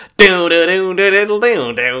Do do do do do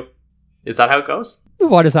do do. Is that how it goes?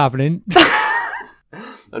 What is happening?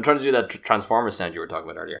 I'm trying to do that Transformers sound you were talking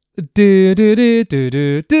about earlier. Do do do do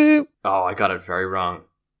do do. Oh, I got it very wrong.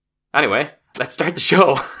 Anyway, let's start the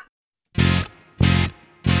show.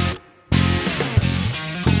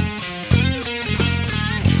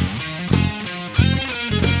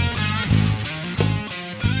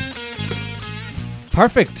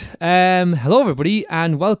 Perfect. Hello, everybody,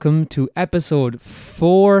 and welcome to episode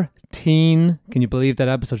 14. Can you believe that?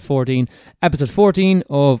 Episode 14. Episode 14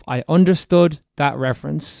 of I Understood That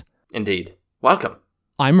Reference. Indeed. Welcome.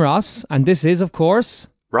 I'm Ross, and this is, of course...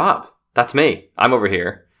 Rob. That's me. I'm over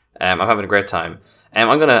here. I'm having a great time.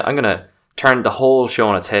 I'm gonna turn the whole show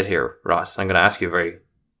on its head here, Ross. I'm gonna ask you a very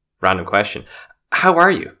random question. How are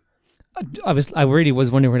you? I really was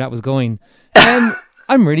wondering where that was going.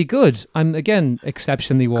 I'm really good. I'm, again,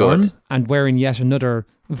 exceptionally warm and wearing yet another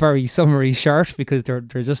very summery shirt because they're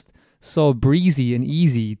just so breezy and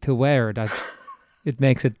easy to wear that it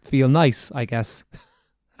makes it feel nice, I guess.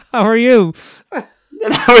 How are you?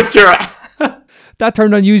 That was your... That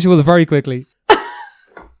turned unusual very quickly.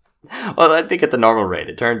 Well, I think at the normal rate.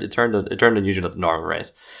 It turned unusual at the normal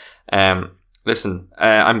rate. Listen,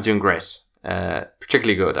 I'm doing great.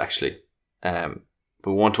 Particularly good, actually. But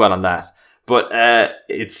we won't dwell on that. But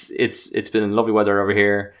it's been lovely weather over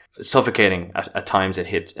here. Suffocating at times. It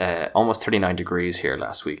hit almost 39 degrees here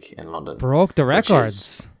last week in London. Broke the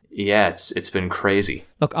records. It's been crazy.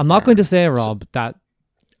 Look, I'm not going to say, Rob, that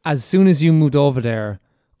as soon as you moved over there,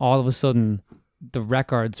 all of a sudden the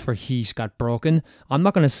records for heat got broken. I'm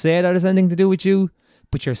not going to say that has anything to do with you,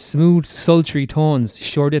 but your smooth, sultry tones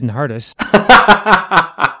sure didn't hurt it.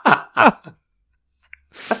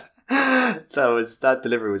 That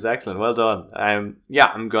delivery was excellent. Well done. I'm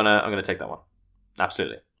gonna take that one.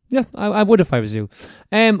 Absolutely. Yeah, I would if I was you.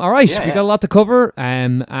 All right, we got a lot to cover.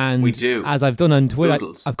 And we do. As I've done on Twitter,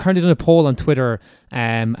 I've currently done a poll on Twitter.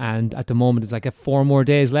 And at the moment, it's like 4 more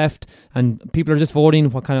days left, and people are just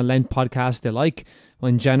voting what kind of length podcast they like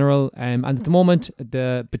in general. And at the moment,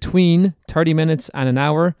 the between 30 minutes and an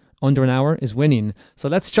hour, under an hour, is winning. So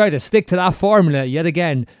let's try to stick to that formula yet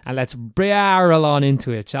again, and let's barrel on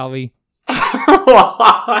into it, shall we?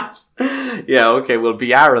 What? Yeah, okay, we'll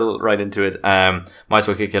barrel right into it. Might as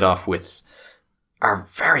well kick it off with our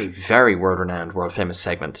very, very world-renowned, world-famous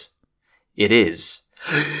segment. It is...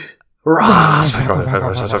 Ross!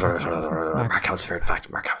 Mark Ham's favorite fact.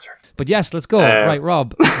 But yes, let's go. Right,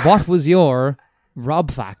 Rob, what was your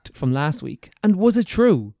Rob fact from last week? And was it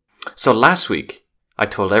true? So last week, I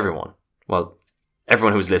told everyone. Well,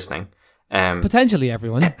 everyone who's listening. Potentially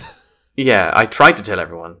everyone. Yeah, I tried to tell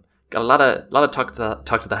everyone. Got a lot of talk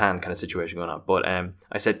to the hand kind of situation going on. But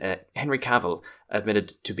I said Henry Cavill admitted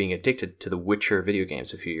to being addicted to the Witcher video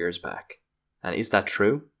games a few years back. And is that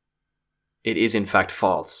true? It is in fact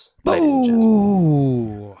false, ladies and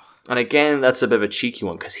gentlemen. And again, that's a bit of a cheeky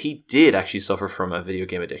one because he did actually suffer from a video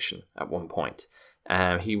game addiction at one point.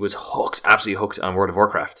 He was absolutely hooked on World of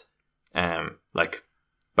Warcraft, like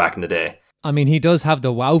back in the day. I mean, he does have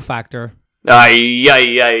the wow factor. But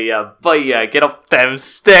get up them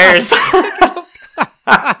stairs.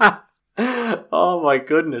 Oh my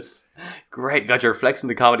goodness. Great. God, you're flexing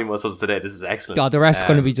the comedy muscles today. This is excellent. God, the rest is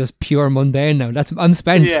going to be just pure mundane now. I'm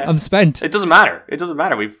spent. Yeah. I'm spent. It doesn't matter.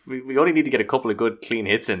 We only need to get a couple of good clean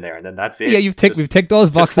hits in there and then that's it. Yeah, we've ticked those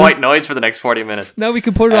boxes. Just white noise for the next 40 minutes. Now we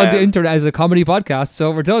can put it on the internet as a comedy podcast, so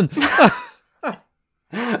we're done.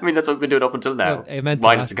 I mean, that's what we've been doing up until now. Well,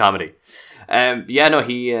 minus the comedy. I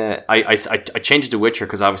changed it to Witcher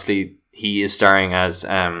because obviously he is starring as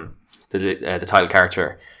the title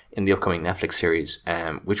character in the upcoming Netflix series,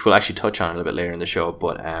 which we'll actually touch on a little bit later in the show.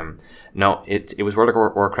 But no, it was World of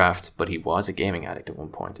Warcraft, but he was a gaming addict at one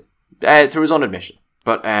point, through his own admission.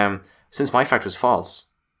 But since my fact was false,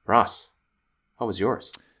 Ross, what was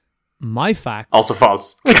yours? My fact also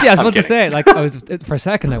false. Yeah, I was about to say, like, I was for a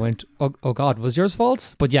second I went, oh God, was yours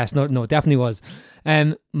false? But yes, no, it definitely was.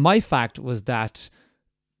 My fact was that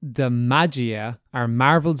the Magia are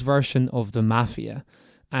Marvel's version of the Mafia,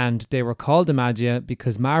 and they were called the Magia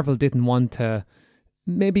because Marvel didn't want to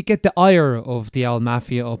maybe get the ire of the old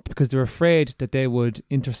Mafia up because they were afraid that they would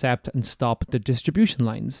intercept and stop the distribution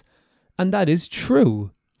lines, and that is true.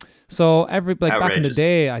 So back in the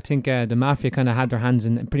day, I think the Mafia kind of had their hands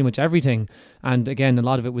in pretty much everything. And again, a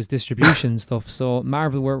lot of it was distribution stuff. So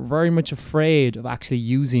Marvel were very much afraid of actually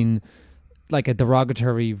using like a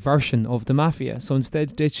derogatory version of the Mafia. So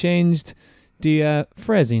instead, they changed the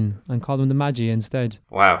phrasing and called them the Magia instead.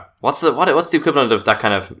 Wow. What's the equivalent of that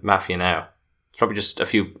kind of Mafia now? It's probably just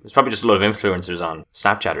a lot of influencers on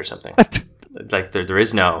Snapchat or something. Like there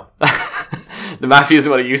is no The mafia isn't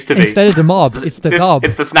what it used to be. Instead of the mob, it's the gob.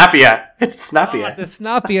 It's the Snappia. It's the Snappia. The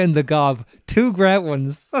Snappy and the gob. Two great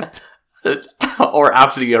ones. Or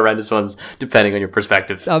absolutely horrendous ones, depending on your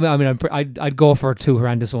perspective. I'd go for two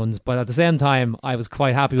horrendous ones, but at the same time, I was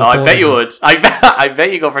quite happy with I both bet of you them. would. I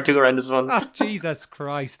bet you go for two horrendous ones. Oh, Jesus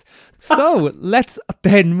Christ. So, let's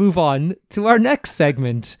then move on to our next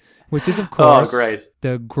segment, which is, of course, great.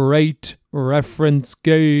 the Great Reference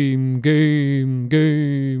Game.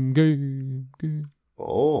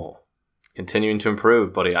 Oh, continuing to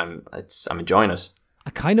improve, buddy. I'm enjoying it. I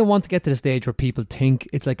kind of want to get to the stage where people think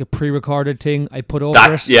it's like a pre-recorded thing I put over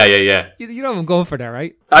it. Yeah. You know what I'm going for there,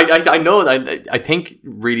 right? I know. I think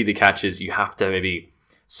really the catch is you have to maybe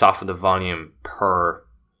soften the volume per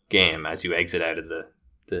game as you exit out of the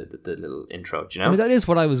little intro. Do you know? I mean, that is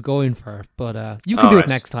what I was going for, but you can do right. it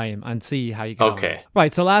next time and see how you get on. Okay.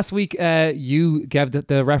 Right, so last week you gave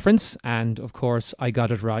the reference, and of course I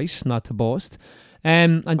got it right, not to boast.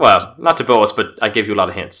 And Well, not to boast, but I gave you a lot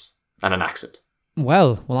of hints and an accent.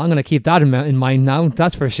 Well, I'm going to keep that in mind now,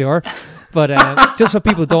 that's for sure. But just so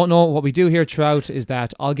people don't know, what we do here throughout is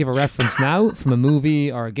that I'll give a reference now from a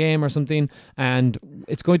movie or a game or something, and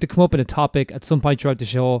it's going to come up in a topic at some point throughout the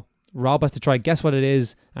show. Rob has to try guess what it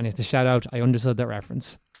is, and he has to shout out, I understood that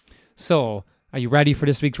reference. So, are you ready for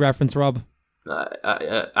this week's reference, Rob?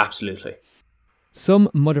 Absolutely. Some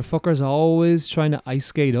motherfuckers are always trying to ice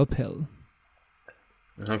skate uphill.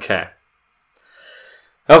 Okay.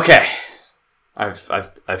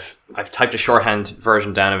 I've typed a shorthand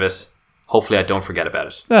version down of it. Hopefully, I don't forget about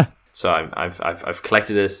it. So I've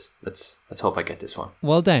collected it. Let's hope I get this one.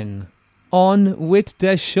 Well then, on with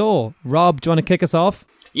the show. Rob, do you want to kick us off?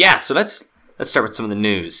 Yeah. So let's start with some of the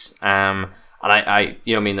news. And I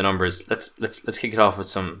the numbers. Let's kick it off with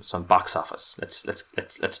some box office.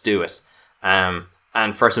 Let's do it.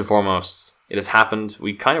 And first and foremost, it has happened.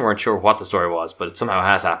 We kind of weren't sure what the story was, but it somehow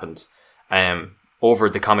has happened. Over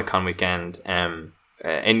the Comic-Con weekend,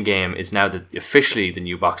 Endgame is now officially the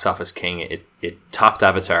new box office king. It topped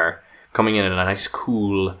Avatar, coming in at a nice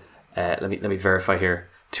cool, let me verify here,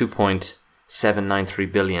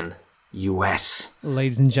 $2.793 billion US.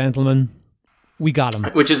 Ladies and gentlemen, we got him.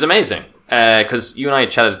 Which is amazing, because you and I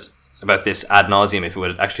chatted about this ad nauseum if it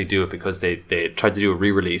would actually do it, because they tried to do a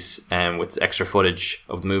re-release with extra footage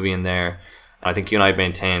of the movie in there. And I think you and I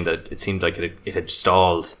maintained that it seemed like it had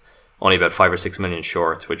stalled only about 5 or 6 million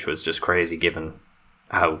short, which was just crazy given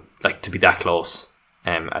how, like, to be that close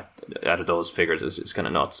out of those figures is just kind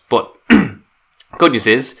of nuts. But good news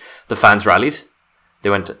is the fans rallied. They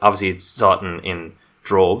went, obviously saw it in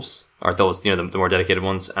droves, or those, the more dedicated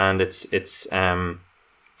ones, and it's the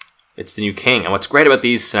new king. And what's great about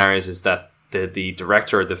these scenarios is that the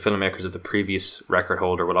director or the filmmakers of the previous record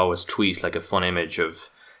holder will always tweet like a fun image of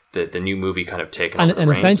the new movie kind of taken over the and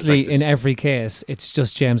reins. essentially like in every case it's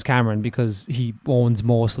just James Cameron, because he owns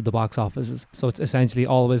most of the box offices, so it's essentially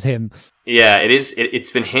always him. Yeah, it is.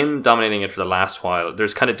 It's been him dominating it for the last while.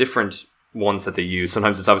 There's kind of different ones that they use.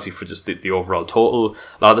 Sometimes it's obviously for just the overall total.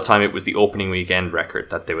 A lot of the time it was the opening weekend record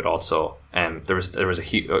that they would also there was a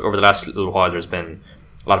huge, over the last little while there's been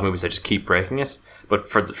a lot of movies that just keep breaking it, but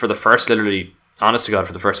for the first, literally, honest to God,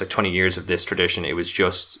 for the first 20 years of this tradition, it was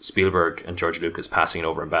just Spielberg and George Lucas passing it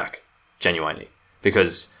over and back, genuinely.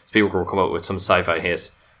 Because Spielberg will come out with some sci-fi hit,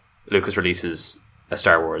 Lucas releases a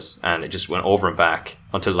Star Wars, and it just went over and back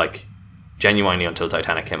until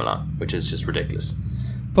Titanic came along, which is just ridiculous.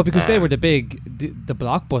 But because they were the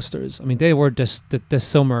blockbusters, I mean, they were just the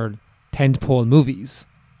summer tentpole movies.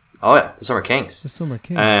 Oh yeah, the Summer Kings. The Summer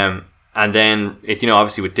Kings. And then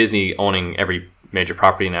obviously with Disney owning every major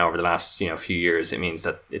property now over the last few years, it means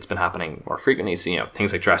that it's been happening more frequently. So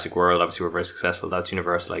things like Jurassic World obviously were very successful. That's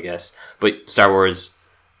Universal, I guess. But Star Wars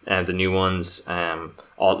and the new ones, a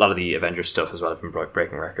lot of the Avengers stuff as well have been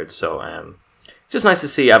breaking records. So it's just nice to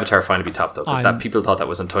see Avatar finally be topped up, because that people thought that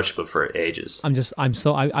was untouchable for ages. I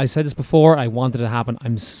said this before. I wanted it to happen.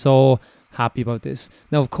 I'm so happy about this.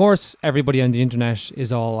 Now, of course, everybody on the internet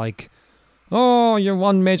is all like, oh, your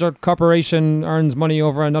one major corporation earns money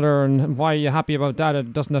over another, and why are you happy about that?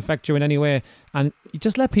 It doesn't affect you in any way. And you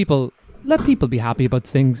just let people be happy about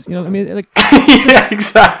things. You know what I mean? Like, yeah,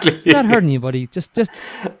 exactly. It's not hurting you, buddy. Just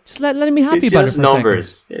let me be happy about it for numbers.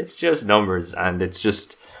 a second. It's just numbers, and it's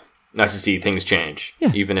just nice to see things change,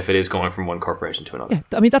 even if it is going from one corporation to another.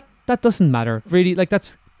 Yeah, I mean, that doesn't matter, really. Like,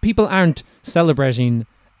 people aren't celebrating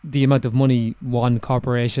the amount of money one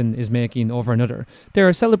corporation is making over another.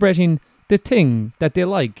 They're celebrating the thing that they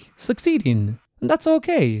like succeeding, and that's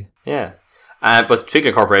okay. Yeah. But speaking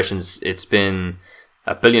of corporations, it's been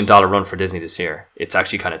a $1 billion run for Disney this year. It's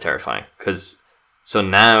actually kind of terrifying, because so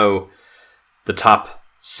now the top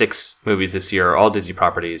 6 movies this year are all Disney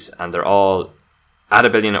properties, and they're all at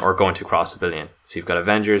 $1 billion or going to cross $1 billion. So you've got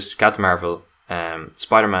Avengers, Captain Marvel,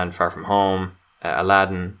 Spider-Man: Far From Home,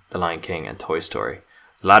 Aladdin, The Lion King, and Toy Story.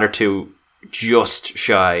 The latter two just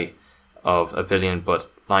shy of $1 billion, but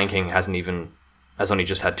Lion King has only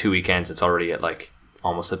just had 2 weekends. It's already at like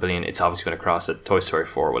almost $1 billion. It's obviously going to cross it. Toy Story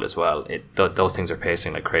 4 will as well. Those things are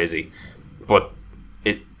pacing like crazy, but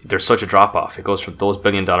there's such a drop off. It goes from those $1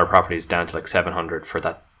 billion properties down to like 700 for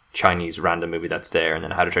that Chinese random movie that's there, and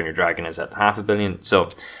then How to Train Your Dragon is at $500 million. So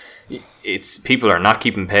it's people are not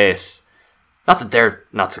keeping pace. Not that they're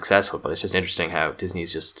not successful, but it's just interesting how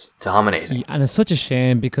Disney's just dominating. Yeah, and it's such a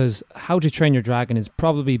shame because How to Train Your Dragon is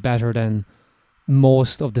probably better than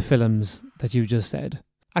most of the films that you just said.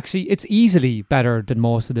 Actually, it's easily better than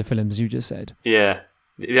most of the films you just said. Yeah.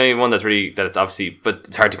 The only one that it's obviously, but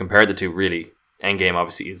it's hard to compare the two really. Endgame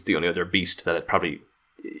obviously is the only other beast that it probably,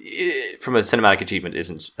 from a cinematic achievement,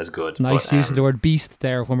 isn't as good. Nice use of the word beast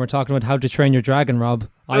there when we're talking about How to Train Your Dragon, Rob.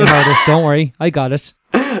 I heard it. Don't worry, I got it.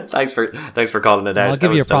 Thanks for calling it out. I'll give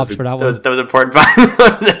you your props for that one. That was important.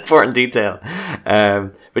 That was important detail.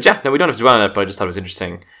 But yeah, no, we don't have to dwell on it. But I just thought it was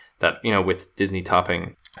interesting that with Disney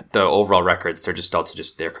topping the overall records,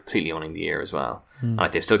 they're completely owning the year as well. And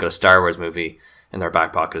like they've still got a Star Wars movie in their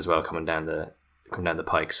back pocket as well coming down the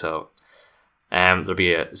pike. So there'll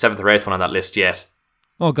be a 7th or 8th one on that list yet.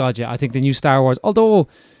 Oh god, yeah. I think the new Star Wars, although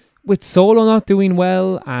with Solo not doing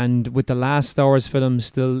well and with the last Star Wars film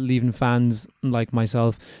still leaving fans like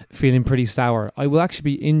myself feeling pretty sour, I will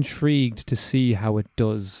actually be intrigued to see how it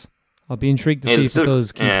does. I'll be intrigued to see if it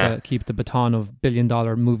does keep the baton of $1 billion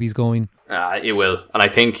movies going. It will, and I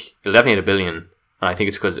think it'll definitely hit $1 billion. And I think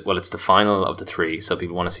it's because it's the final of the 3, so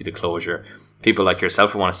people want to see the closure. People like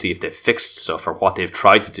yourself want to see if they've fixed stuff or what they've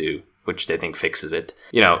tried to do, which they think fixes it.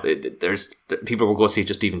 There's people will go see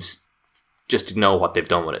it just to know what they've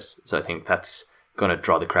done with it. So I think that's going to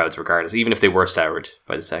draw the crowds regardless, even if they were soured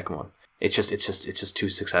by the second one. It's just too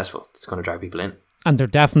successful. It's going to drag people in. And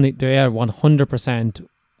they are 100%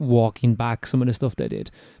 walking back some of the stuff they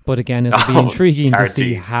did. But again, it'll be intriguing to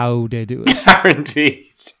see how they do it. Guaranteed.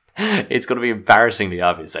 It's going to be embarrassingly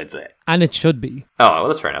obvious, I'd say. And it should be. Oh, well,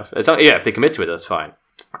 that's fair enough. If they commit to it, that's fine.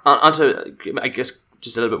 On to, I guess,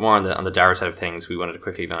 just a little bit more on the dour side of things, we wanted to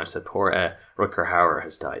quickly acknowledge that poor Rutger Hauer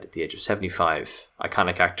has died at the age of 75.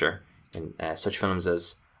 Iconic actor in such films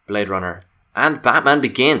as Blade Runner and Batman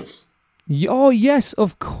Begins. Oh yes,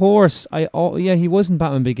 of course. He was in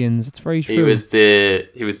Batman Begins. It's very true. He was the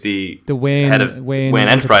head of Wayne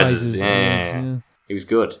Enterprises. Yeah. He was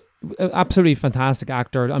good. Absolutely fantastic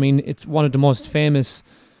actor. I mean, it's one of the most famous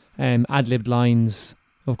ad-libbed lines,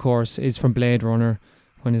 of course, is from Blade Runner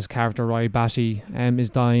when his character Roy Batty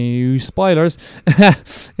is dying. Spoilers,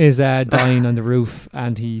 is dying on the roof,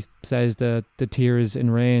 and he says the tears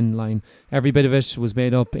in rain line. Every bit of it was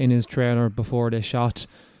made up in his trailer before they shot.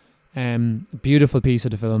 Beautiful piece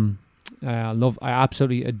of the film. I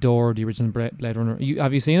absolutely adore the original Blade Runner.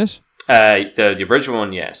 Have you seen it? The original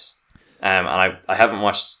one, yes. And I haven't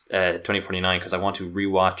watched 2049 because I want to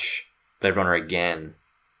rewatch Blade Runner again,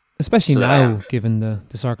 especially now given the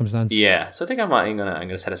circumstance. Yeah, so I think I'm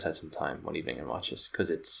gonna set aside some time one evening and watch it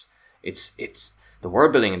because it's the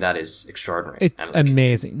world building in that is extraordinary. It's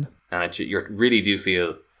amazing, and you really do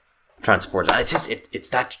feel transported. It's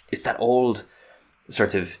that old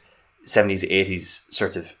sort of 70s 80s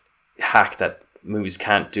sort of hack that movies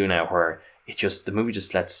can't do now, where the movie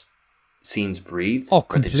just lets scenes breathe. Oh,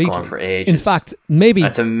 completely. They just go on for ages. In fact, maybe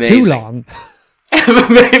too long.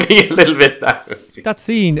 Maybe a little bit now. That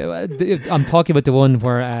scene, I'm talking about the one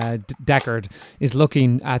where Deckard is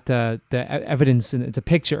looking at the evidence, and it's a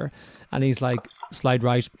picture, and he's like, slide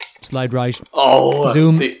right. Oh,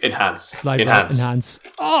 zoom, enhance, slide right, enhance.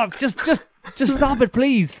 Oh, just stop it,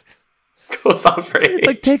 please. Goes on for ages. It's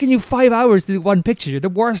like taking you 5 hours to do one picture. You're the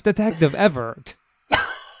worst detective ever.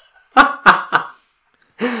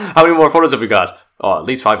 How many more photos have we got? Oh, at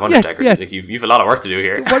least 500, Deckard. Yeah. Like you've a lot of work to do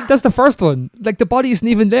here. That's the first one. Like, the body isn't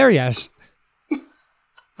even there yet.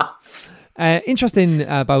 Interesting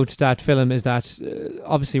about that film is that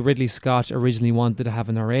obviously Ridley Scott originally wanted to have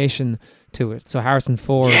a narration to it. So Harrison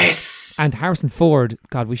Ford. Yes! And Harrison Ford,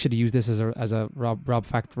 God, we should have used this as a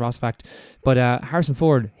Ross fact. But Harrison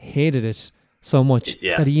Ford hated it so much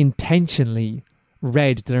that he intentionally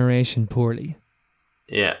read the narration poorly.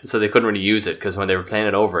 Yeah, so they couldn't really use it because when they were playing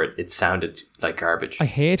it over, it sounded like garbage. I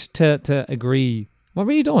hate to agree. Well, I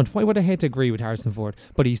really don't. Why would I hate to agree with Harrison Ford?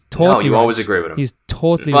 But he's totally. No, you always agree with him. He's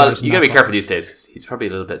totally. Well, you gotta be careful these days because he's probably a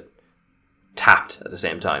little bit tapped at the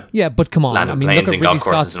same time. Yeah, but come on. Landing planes look at and Ridley golf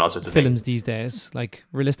courses Scott's and all sorts of films things these days. Like,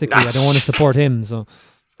 realistically, I don't want to support him. So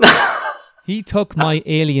He took my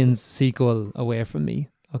Aliens sequel away from me,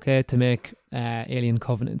 okay, to make Alien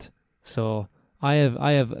Covenant. So I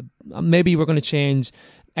have. Maybe we're going to change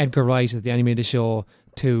Edgar Wright as the enemy of the show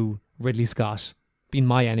to Ridley Scott being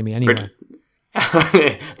my enemy anyway.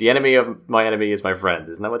 The enemy of my enemy is my friend.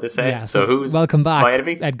 Isn't that what they say? Yeah. So who's welcome back, my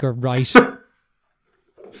enemy? Edgar Wright.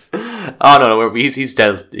 Oh no, he's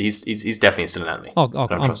definitely still an enemy.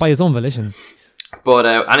 By his own volition. But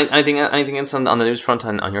anything else on the news front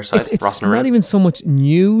on your side? It's not even so much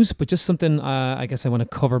news, but just something I guess I want to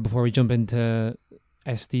cover before we jump into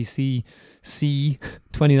SDCC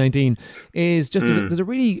 2019. Is just there's a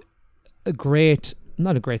really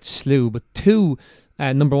not a great slew, but two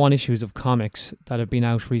number one issues of comics that have been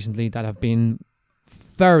out recently that have been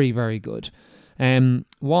very, very good.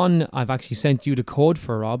 One I've actually sent you the code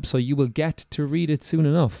for, Rob, so you will get to read it soon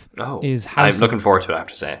enough. Oh, is I'm looking forward to it, I have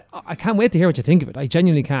to say. I can't wait to hear what you think of it. I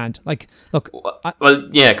genuinely can't. Like, look. Well,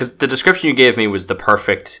 yeah, because the description you gave me was the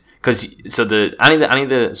perfect. Because any of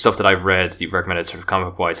the stuff that I've read, that you've recommended, sort of comic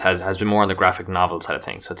book wise, has been more on the graphic novel side of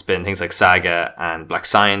things. So it's been things like Saga and Black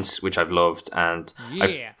Science, which I've loved, and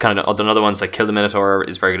I've kind of done other ones like Kill the Minotaur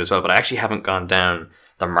is very good as well. But I actually haven't gone down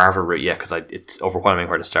the Marvel route yet because it's overwhelming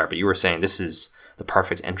where to start. But you were saying this is the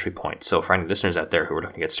perfect entry point. So for any listeners out there who are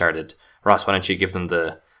looking to get started, Ross, why don't you give them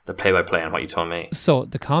the play-by-play on what you told me? So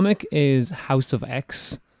the comic is House of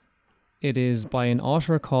X. It is by an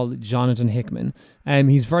author called Jonathan Hickman.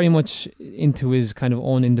 He's very much into his kind of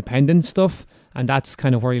own independent stuff, and that's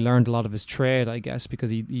kind of where he learned a lot of his trade, I guess,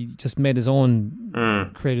 because he just made his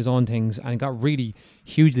own, create his own things, and got really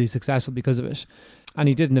hugely successful because of it. And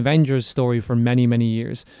he did an Avengers story for many, many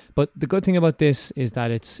years. But the good thing about this is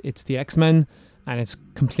that it's the X-Men, and it's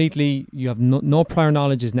completely, you have no prior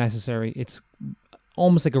knowledge is necessary. It's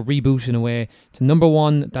almost like a reboot in a way. It's a number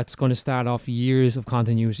one that's going to start off years of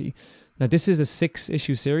continuity. Now, this is a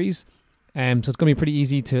 6-issue series, so it's going to be pretty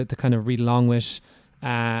easy to kind of read along with,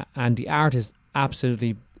 and the art is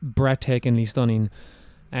absolutely breathtakingly stunning.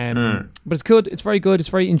 But it's good. It's very good. It's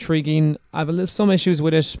very intriguing. I have some issues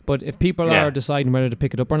with it, but if people are deciding whether to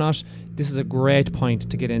pick it up or not, this is a great point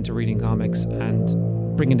to get into reading comics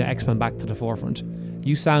and bringing the X-Men back to the forefront.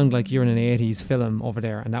 You sound like you're in an 80s film over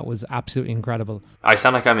there, and that was absolutely incredible. I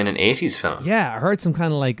sound like I'm in an 80s film. Yeah, I heard some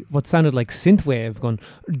kind of like what sounded like synthwave going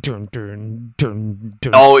dun dun dun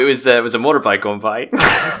dun. Oh, it was a motorbike going by.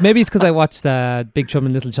 Maybe it's because I watched Big Trouble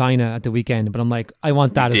in Little China at the weekend, but I'm like, I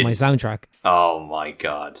want that as my soundtrack. Oh my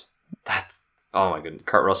god, oh my goodness,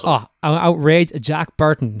 Kurt Russell. Oh, outrage, Jack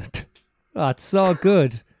Burton. Oh, it's so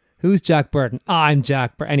good. Who's Jack Burton? I'm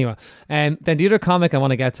Jack Burton. Anyway, then the other comic I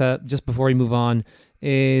want to get to just before we move on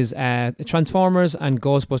is a Transformers and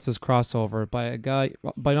Ghostbusters crossover by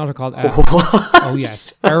an author called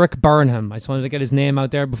Eric Burnham. I just wanted to get his name out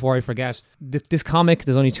there before I forget. This comic,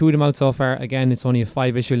 there's only 2 of them out so far. Again, it's only a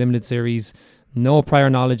 5-issue limited series. No prior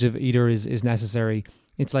knowledge of either is necessary.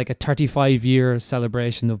 It's like a 35-year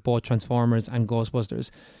celebration of both Transformers and Ghostbusters,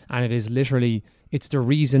 and it is literally, it's the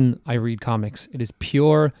reason I read comics. It is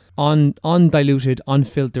pure, undiluted,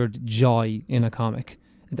 unfiltered joy in a comic.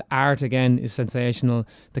 The art, again, is sensational.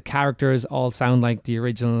 The characters all sound like the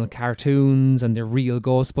original cartoons and the real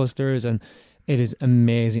Ghostbusters, and it is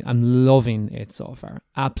amazing. I'm loving it so far.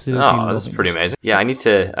 Absolutely. Oh, that's pretty amazing. Yeah, I need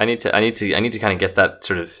to kind of get that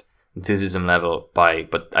sort of enthusiasm level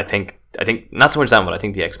but I think not so much that, but I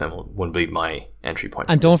think the X-Men will be my entry point.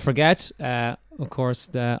 And don't forget, of course,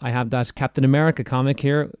 I have that Captain America comic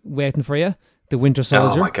here waiting for you, The Winter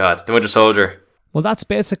Soldier. Oh my god, The Winter Soldier. Well, that's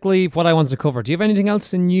basically what I wanted to cover. Do you have anything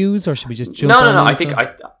else in news, or should we just jump? No. I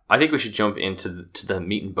think we should jump into the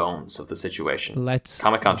meat and bones of the situation. Let's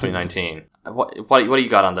Comic-Con 2019. What do you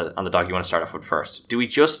got on the doc you want to start off with first? Do we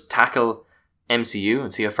just tackle MCU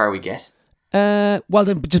and see how far we get? Well,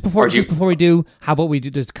 then, just before we do, how about we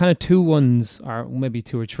do? There's kind of 2 ones, or maybe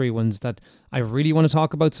 2 or 3 ones that I really want to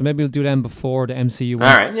talk about. So maybe we'll do them before the MCU ones.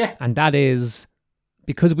 All right, yeah. And that is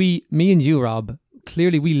because me and you, Rob,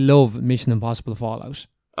 clearly we love Mission Impossible Fallout.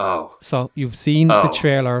 Oh. So you've seen the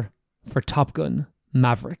trailer for Top Gun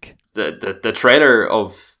Maverick. The trailer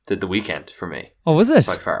of the weekend for me. Oh, was it?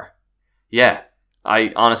 By far. Yeah.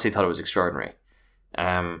 I honestly thought it was extraordinary.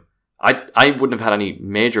 I wouldn't have had any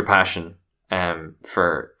major passion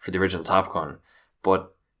for the original Top Gun,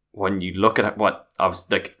 but when you look at what I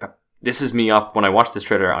was like, this is me up when I watched this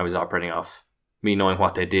trailer. I was operating off me knowing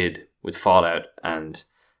what they did with Fallout and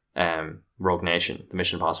Rogue Nation, the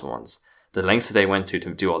Mission Impossible ones. The lengths that they went to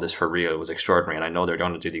do all this for real was extraordinary, and I know they're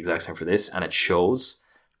going to do the exact same for this, and it shows.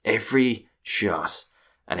 Every shot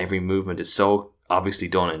and every movement is so obviously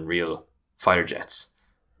done in real fighter jets.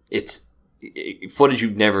 It's footage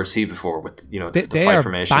you'd never see before with, you know, the They fight are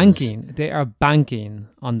formations. They are banking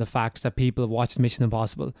on the fact that people watch Mission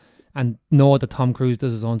Impossible and know that Tom Cruise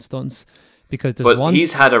does his own stunts, because there's But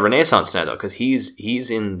he's had a renaissance now, though, because he's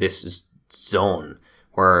in this zone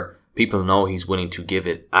where people know he's willing to give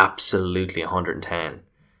it absolutely 110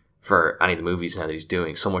 for any of the movies now that he's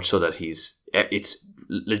doing. So much so that it's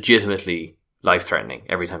legitimately life-threatening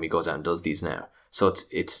every time he goes out and does these now. So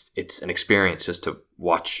it's an experience just to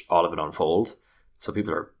watch all of it unfold. So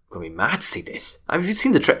people are going to be mad to see this. Have you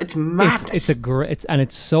seen the it's madness.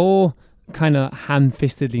 It's so kind of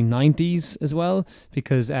ham-fistedly 90s as well,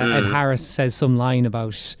 because Ed Harris says some line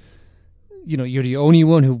about, you know, you're the only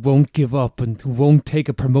one who won't give up and who won't take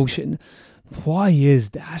a promotion. Why is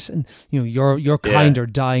that? And, you know, your kind are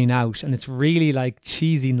dying out, and it's really like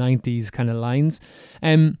cheesy 90s kind of lines.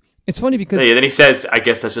 It's funny because then he says, I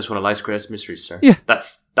guess that's just one of life's greatest mysteries, sir. Yeah.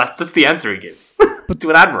 That's the answer he gives. But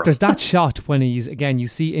to an admiral. There's that shot when you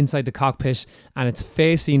see inside the cockpit and it's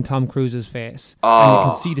facing Tom Cruise's face. Oh. And you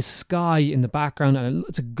can see the sky in the background, and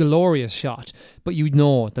it's a glorious shot. But you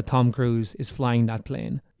know that Tom Cruise is flying that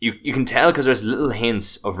plane. You can tell because there's little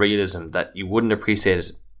hints of realism that you wouldn't appreciate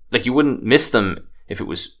it. Like, you wouldn't miss them if it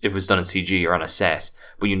was done in CG or on a set,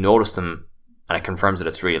 but you notice them and it confirms that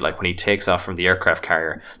it's real. Like when he takes off from the aircraft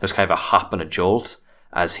carrier, there's kind of a hop and a jolt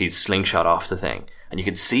as he's slingshot off the thing, and you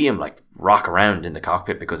can see him like rock around in the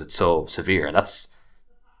cockpit because it's so severe. And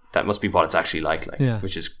that must be what it's actually like,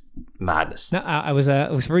 which is madness. Now, it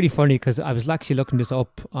was really funny because I was actually looking this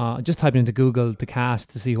up, just typing into Google the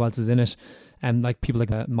cast to see who else is in it, and like people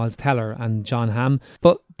like Miles Teller and John Hamm.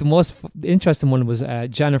 But the most interesting one was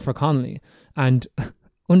Jennifer Connelly, and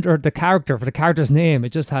under the character's name,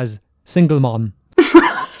 it just has single mom.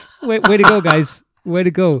 way to go, guys! Way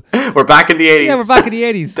to go! We're back in the 80s. Yeah, we're back in the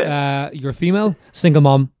 80s. You're a female, single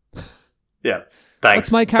mom. Yeah, thanks.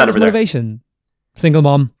 What's my character's motivation? Single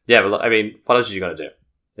mom. Yeah, well, I mean, what else are you going to do?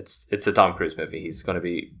 It's a Tom Cruise movie. It's going to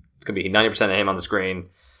be 90% of him on the screen.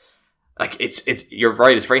 Like it's you're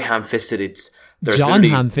right. It's very ham-fisted. There's John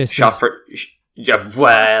ham-fisted. Shot for yeah.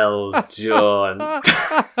 Well, John.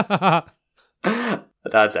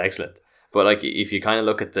 That's excellent. But like, if you kind of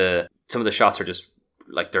look at some of the shots are just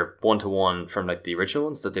like they're 1-to-1 from like the original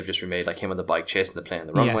ones that they've just remade, like him on the bike chasing the plane on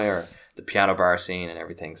the runway, or the piano bar scene and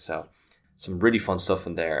everything. So some really fun stuff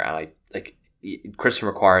in there. And I like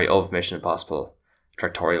Christopher McQuarrie of Mission Impossible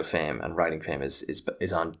directorial fame and writing fame is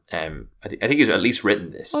on. I think he's at least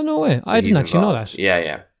written this. Oh no way! So I didn't actually know that.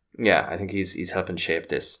 Yeah. I think he's helping shape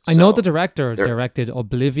this. I know the director directed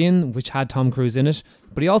Oblivion, which had Tom Cruise in it,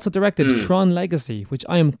 but he also directed Tron Legacy, which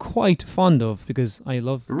I am quite fond of because I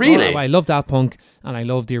love Daft Punk and I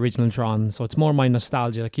love the original Tron, so it's more my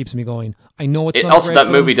nostalgia that keeps me going. I know it's not also a great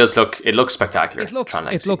that film. movie does look spectacular.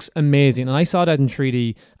 It looks amazing, and I saw that in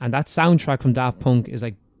 3D, and that soundtrack from Daft Punk is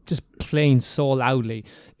like just playing so loudly.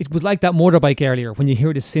 It was like that motorbike earlier when you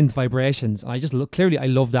hear the synth vibrations, and I just I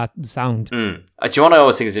love that sound. Do you know what I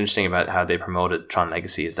always think is interesting about how they promoted Tron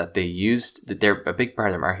Legacy is that they used a big part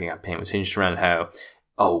of their marketing campaign was hinged around how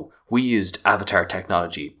we used Avatar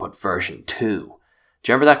technology but version 2. Do you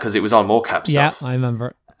remember that? Because it was all mocap stuff. Yeah, I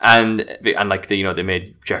remember. And like they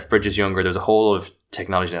made Jeff Bridges younger. There's a whole lot of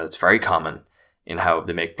technology now that's very common in how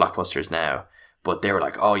they make blockbusters now. But they were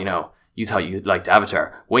like, you thought you liked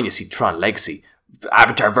Avatar. When you see Tron Legacy,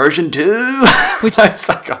 Avatar version 2, which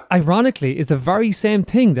ironically is the very same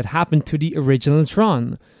thing that happened to the original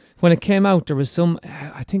Tron. When it came out, there was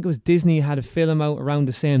I think it was Disney had a film out around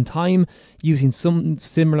the same time using some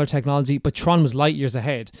similar technology, but Tron was light years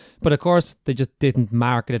ahead. But of course, they just didn't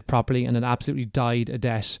market it properly, and it absolutely died a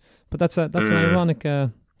death. But that's an ironic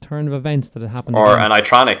turn of events that had happened. Or an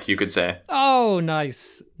Itronic, you could say. Oh,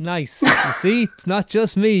 nice. You see, it's not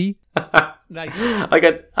just me. Nice.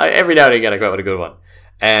 Every now and again I go out with a good one.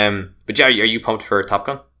 But Jerry, are you pumped for Top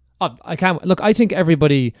Gun? Oh, I can't. Look, I think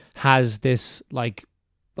everybody has this like,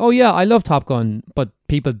 oh yeah, I love Top Gun, but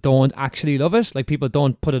people don't actually love it. Like people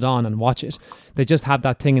don't put it on and watch it. They just have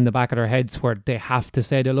that thing in the back of their heads where they have to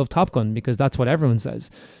say they love Top Gun because that's what everyone says.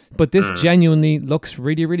 But this genuinely looks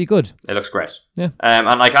really, really good. It looks great. Yeah. And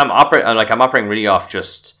like I'm operating really off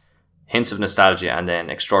just hints of nostalgia and then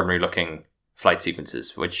extraordinary looking flight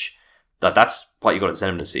sequences, which that's what you go to the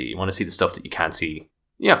cinema to see. You want to see the stuff that you can't see,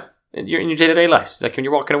 in your day-to-day life. Like when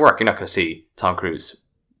you're walking to work, you're not going to see Tom Cruise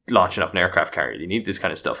launching off an aircraft carrier. You need this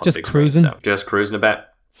kind of stuff on just big cruising. Screen, so just cruising about.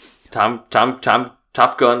 Top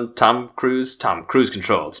Gun, Tom Cruise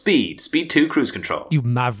control. Speed 2 cruise control. You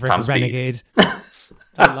maverick renegade.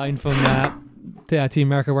 That line from Team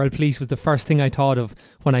America World Police was the first thing I thought of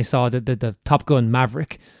when I saw the Top Gun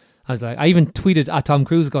Maverick. I was like, I even tweeted at Tom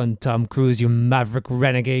Cruise going, Tom Cruise, you maverick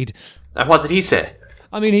renegade. And what did he say?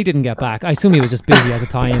 I mean, he didn't get back. I assume he was just busy at the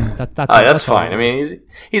time. That's fine. I mean,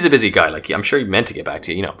 he's a busy guy. Like, I'm sure he meant to get back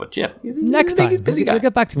to you, but yeah. Next time. He's a busy guy. He'll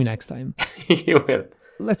get back to me next time. You will.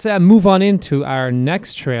 Let's move on into our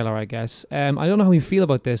next trailer, I guess. I don't know how you feel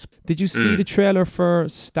about this. Did you see the trailer for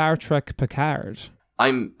Star Trek Picard?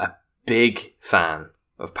 I'm a big fan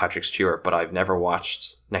of Patrick Stewart, but I've never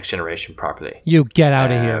watched Next Generation properly. You get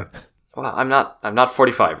out of here. Well, I'm not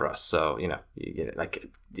 45, Russ, so you get it. Like,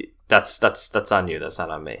 that's on you. That's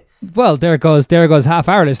not on me. Well, there goes half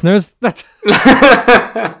our listeners. No,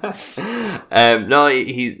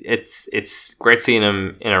 it's great seeing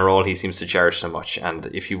him in a role he seems to cherish so much. And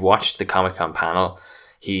if you watched the Comic-Con panel,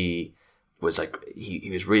 he was like he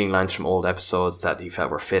was reading lines from old episodes that he felt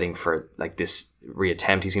were fitting for like this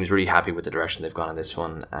reattempt. He seems really happy with the direction they've gone in this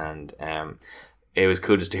one, and it was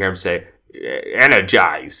cool just to hear him say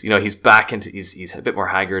energize. He's back into he's a bit more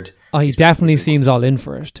haggard. Oh, he definitely seems all in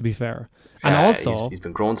for it, to be fair. And also he's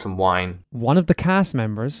been growing some wine. One of the cast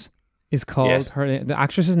members is called the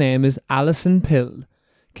actress's name is Alison Pill.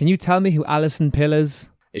 Can you tell me who Alison Pill is?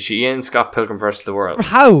 Is she in Scott Pilgrim vs. the World?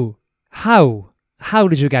 How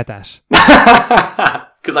did you get that?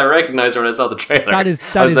 Because I recognized her when I saw the trailer. That is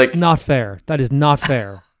not fair. That is not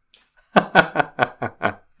fair.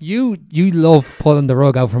 You love pulling the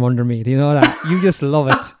rug out from under me. Do you know that? You just love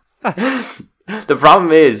it. The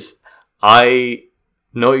problem is, I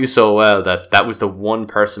know you so well that was the one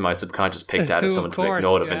person my subconscious picked out as someone to make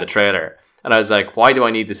note of in the trailer. And I was like, why do I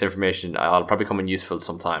need this information? I'll probably come in useful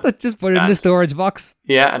sometime. Just put it in the storage box.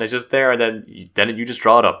 Yeah, and it's just there, and then you just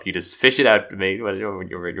draw it up. You just fish it out to me when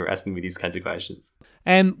you're asking me these kinds of questions.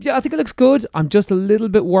 Yeah, I think it looks good. I'm just a little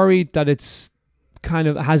bit worried that it's kind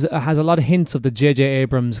of has a lot of hints of the J.J.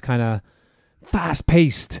 Abrams kind of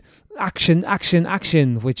fast-paced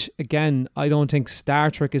action, which, again, I don't think Star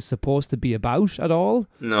Trek is supposed to be about at all.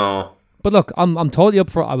 No. But look, I'm totally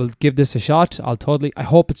up for it. I will give this a shot. I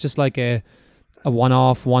hope it's just like a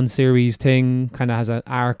one-off, one-series thing, kind of has an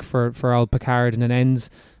arc for old Picard and then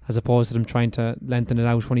ends, as opposed to them trying to lengthen it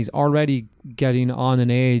out when he's already getting on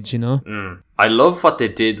in age, I love what they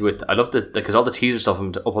did because all the teaser stuff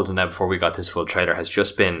up until now before we got this full trailer has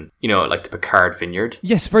just been, like the Picard vineyard.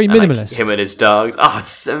 Yes, very minimalist. Like him and his dogs. Oh,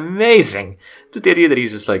 it's amazing. The idea that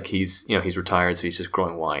he's just like, he's retired, so he's just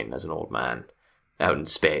growing wine as an old man out in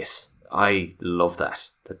space. I love that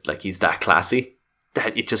like he's that classy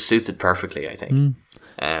that it just suits it perfectly, I think.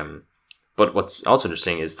 But what's also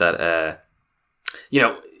interesting is that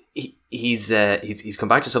he's come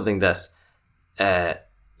back to something that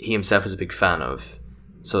he himself is a big fan of.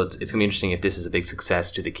 So it's gonna be interesting if this is a big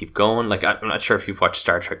success. Do they keep going? Like, I'm not sure if you've watched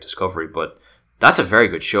Star Trek Discovery, but that's a very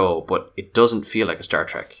good show, but it doesn't feel like a Star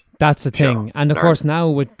Trek. That's the thing. And of course now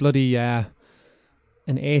with bloody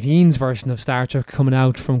an 18s version of Star Trek coming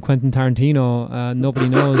out from Quentin Tarantino, nobody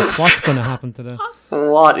knows what's going to happen to the...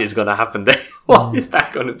 What is going to happen there? What is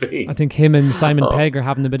that going to be? I think him and Simon Pegg are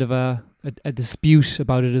having a bit of a dispute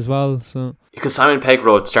about it as well. So because Simon Pegg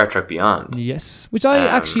wrote Star Trek Beyond. Yes, which I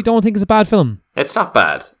actually don't think is a bad film. It's not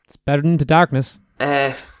bad. It's better than Into Darkness.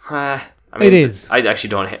 I mean, it is. I actually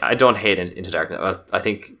don't hate Into Darkness. Well, I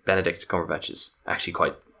think Benedict Cumberbatch is actually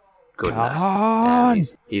quite good in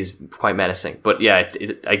that. He's quite menacing, but yeah,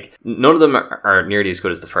 like none of them are nearly as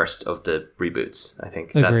good as the first of the reboots. I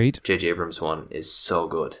think Agreed. That J.J. Abrams one is so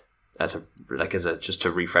good as a just to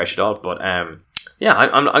refresh it all. But yeah,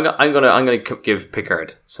 I'm gonna give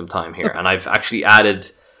Picard some time here, and I've actually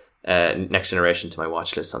added Next Generation to my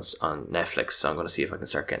watch list on Netflix, so I'm going to see if I can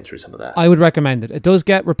start getting through some of that. I would recommend it. It does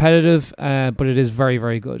get repetitive, but it is very,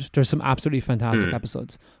 very good. There's some absolutely fantastic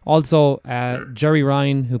episodes. Also, Jerry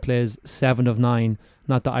Ryan, who plays Seven of Nine,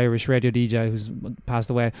 not the Irish radio DJ who's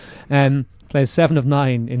passed away, plays Seven of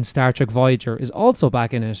Nine in Star Trek Voyager, is also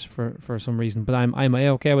back in it for some reason. But I'm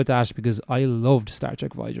okay with that because I loved Star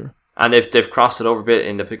Trek Voyager. And they've crossed it over a bit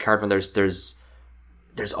in the Picard one.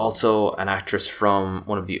 There's also an actress from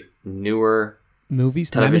one of the newer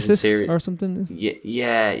movies, television Nemesis series or something.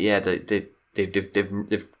 Yeah.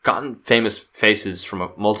 They've gotten famous faces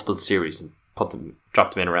from multiple series and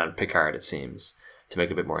dropped them in around Picard, it seems, to make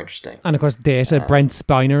it a bit more interesting. And of course, Data Brent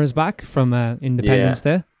Spiner is back from Independence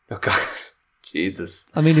Day. Oh God, Jesus!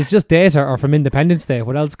 I mean, he's just Data, or from Independence Day.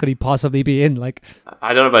 What else could he possibly be in? Like,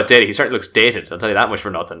 I don't know about Data. He certainly looks dated. I'll tell you that much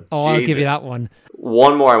for nothing. Oh, Jesus. I'll give you that one.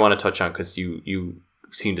 One more I want to touch on because you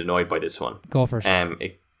seemed annoyed by this one. Go for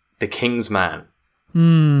it. The King's Man.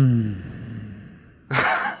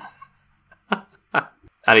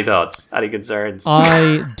 Any thoughts? Any concerns?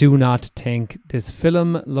 I do not think this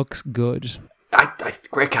film looks good.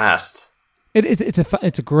 Great cast.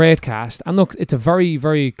 It's a great cast, and look, it's a very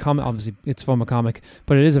very comic. Obviously, it's from a comic,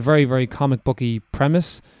 but it is a very very comic booky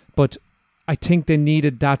premise. But I think they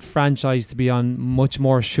needed that franchise to be on much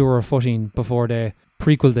more surer footing before they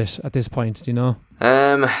prequeled it at this point. Do you know?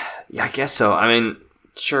 Yeah, I guess so. I mean,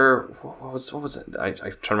 sure. What was it? I'm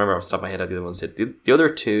trying to remember off the top of my head how the other ones did. The other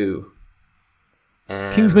two.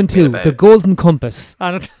 Kingsman 2, The Golden Compass.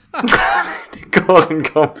 The Golden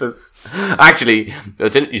Compass. Actually,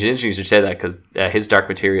 it's interesting you should say that because His Dark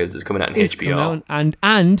Materials is coming out on HBO.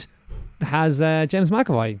 And has James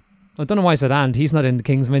McAvoy. I don't know why I said and. He's not in the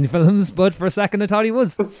Kingsman films, but for a second I thought he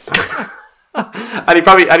was.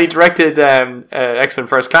 and he directed X-Men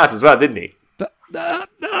First Class as well, didn't he?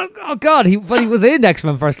 Oh God, he was in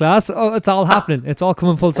X-Men First Class. Oh, it's all happening. It's all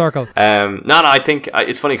coming full circle. No, I think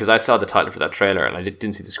it's funny because I saw the title for that trailer and I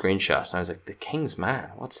didn't see the screenshot. And I was like, The King's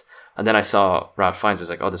Man? What's... And then I saw Ralph Fiennes. I was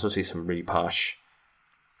like, oh, this must be some really posh,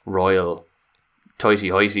 royal,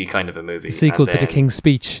 toity-hoity kind of a movie. The sequel to The King's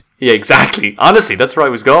Speech. Yeah, exactly. Honestly, that's where I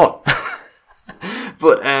was going.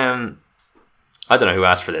 But I don't know who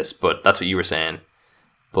asked for this, but that's what you were saying.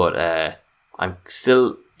 But I'm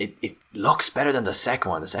still... It looks better than the second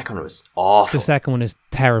one. The second one was awful. The second one is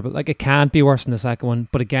terrible. Like, it can't be worse than the second one.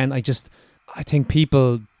 But again, I think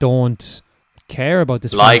people don't care about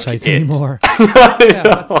this franchise anymore.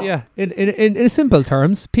 In simple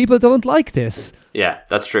terms, people don't like this. Yeah,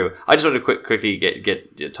 that's true. I just want to quickly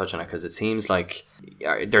get touch on it because it seems like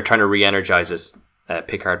they're trying to re-energize us.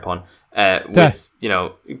 Picard pun. With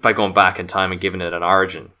by going back in time and giving it an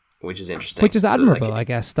origin. Which is interesting. Which is admirable, I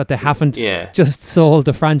guess, that they haven't just sold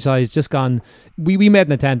the franchise, just gone, we made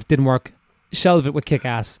an attempt, didn't work, shelve it with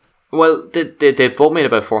Kick-Ass. Well, they both made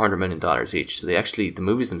about $400 million each, so the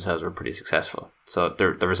movies themselves were pretty successful. So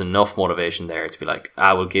there was enough motivation there to be like,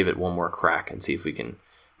 we'll give it one more crack and see if we can...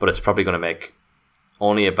 But it's probably going to make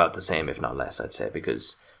only about the same, if not less, I'd say,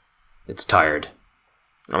 because it's tired.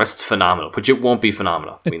 Unless it's phenomenal, but it won't be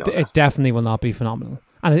phenomenal. It definitely will not be phenomenal.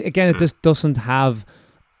 And again, it just doesn't have...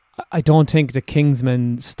 I don't think the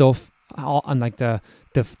Kingsman stuff and like the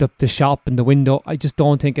shop and the window, I just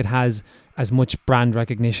don't think it has as much brand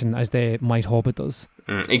recognition as they might hope it does.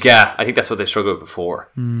 Yeah, I think that's what they struggled with before.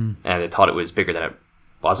 And they thought it was bigger than it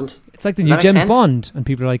wasn't. It's like the new James Bond, and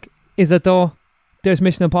people are like, is it though? There's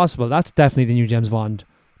Mission Impossible. That's definitely the new James Bond.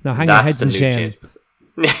 Now hang your heads in shame.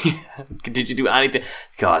 Did you do anything?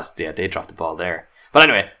 God, yeah, they dropped the ball there. But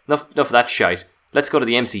anyway, enough of that shite. Let's go to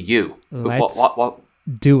the MCU. What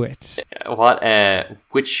do it.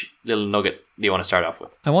 Which little nugget do you want to start off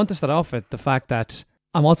with? I want to start off with the fact that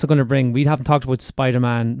I'm also going to bring, we haven't talked about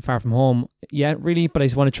Spider-Man Far From Home yet, really, but I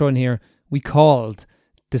just want to throw in here, we called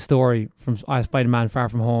the story from Spider-Man Far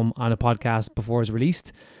From Home on a podcast before it was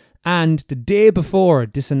released. And the day before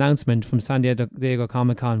this announcement from San Diego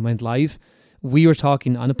Comic-Con went live, we were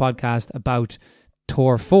talking on a podcast about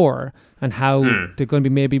Thor 4 and how they're going to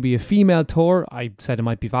be a female Thor. I said it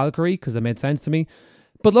might be Valkyrie because that made sense to me.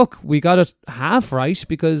 But look, we got it half right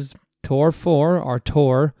because Thor 4 or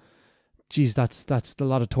Thor, geez, that's a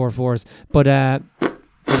lot of Thor 4s. But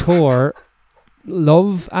Thor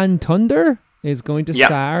Love and Thunder is going to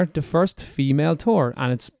star the first female Thor.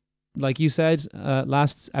 And it's, like you said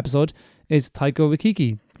last episode, is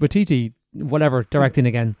Taika Waititi, whatever, directing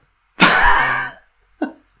again.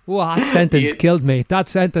 Whoa, that sentence killed me. That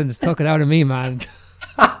sentence took it out of me, man. Do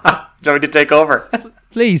you want me to take over?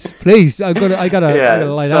 Please. I gotta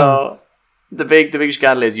lie down. The big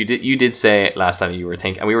scandal is you did say last time we were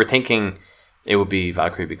thinking it would be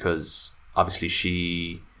Valkyrie because obviously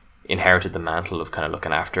she inherited the mantle of kind of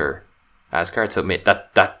looking after Asgard. So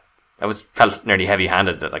that felt nearly heavy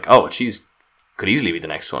handed. That like, oh, she's could easily be the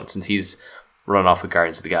next one since he's run off with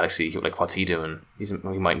Guardians of the Galaxy. Like, what's he doing? He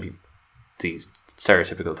mightn't be the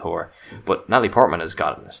stereotypical Thor, but Natalie Portman has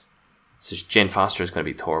gotten it. So Jane Foster is going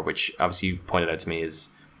to be Thor, which obviously you pointed out to me is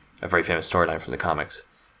a very famous storyline from the comics.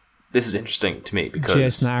 This is interesting to me because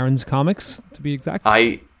Jason Aaron's comics, to be exact.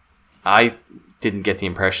 I didn't get the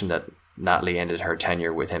impression that Natalie ended her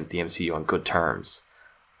tenure with him, the MCU, on good terms,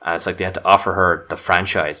 and it's like they had to offer her the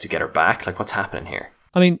franchise to get her back. Like, what's happening here?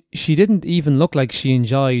 I mean, she didn't even look like she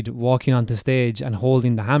enjoyed walking onto stage and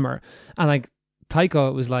holding the hammer, and like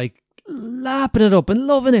Taika was like lapping it up and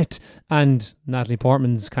loving it, and Natalie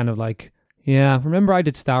Portman's kind of like, yeah, remember I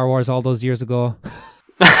did Star Wars all those years ago.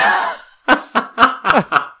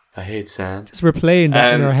 I hate sand. Just replaying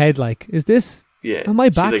that in her head, like, is this? Yeah. Am I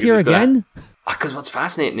back here again? Because what's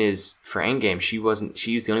fascinating is for Endgame,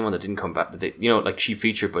 she's the only one that didn't come back. That she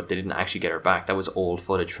featured, but they didn't actually get her back. That was old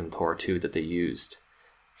footage from Thor 2 that they used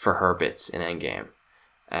for her bits in Endgame.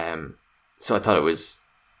 So I thought it was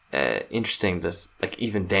interesting that like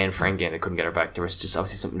even then for Endgame they couldn't get her back. There was just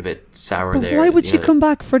obviously something a bit sour But there. why would she come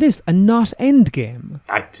back for this and not Endgame?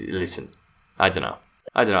 Listen, I don't know.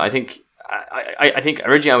 I think I think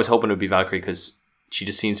originally I was hoping it would be Valkyrie because she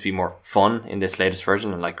just seems to be more fun in this latest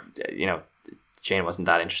version, and like Jane wasn't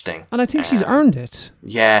that interesting. And I think she's earned it.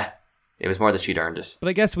 Yeah, it was more that she'd earned it. But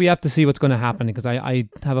I guess we have to see what's going to happen because I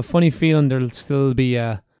have a funny feeling there'll still be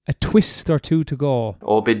a twist or two to go.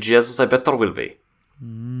 Oh, big Jesus, I bet there will be.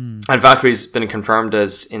 And Valkyrie's been confirmed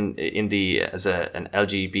as an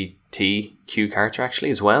LGBTQ character actually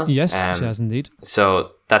as well. Yes, she has indeed.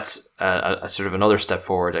 So that's a sort of another step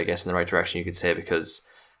forward, I guess, in the right direction, you could say, because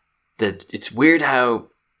it's weird how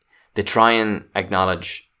they try and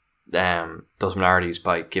acknowledge those minorities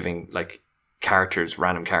by giving like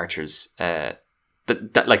random characters that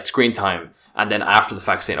like screen time, and then after the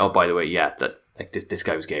fact saying, oh, by the way, yeah, that like this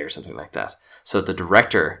guy was gay or something like that. So the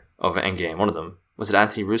director of Endgame, one of them, was it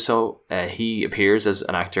Anthony Russo? He appears as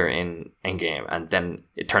an actor in Endgame, and then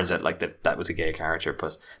it turns out like that was a gay character,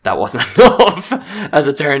 but that wasn't enough, as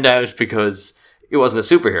it turned out, because it wasn't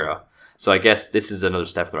a superhero. So I guess this is another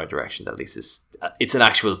step in the right direction. That at least it's an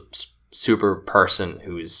actual super person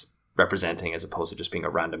who's representing, as opposed to just being a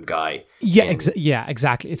random guy. Yeah,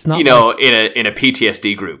 exactly. It's not in a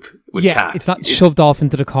PTSD group with Cap. It's not shoved off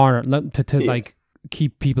into the corner to like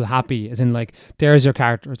keep people happy, as in like there's your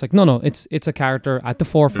character. It's like no, it's a character at the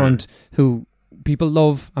forefront who people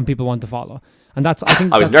love and people want to follow. And I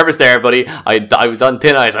was nervous there, buddy. I was on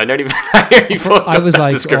thin ice. I nearly I was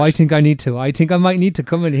like, I think I might need to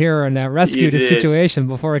come in here and rescue this situation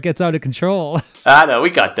before it gets out of control. No, we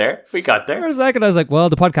got there. For a second, I was like, well,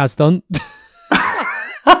 the podcast's done.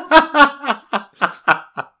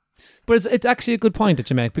 But it's actually a good point that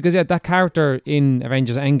you make, because that character in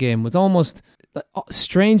Avengers Endgame was almost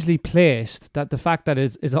strangely placed, that the fact that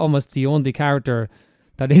is almost the only character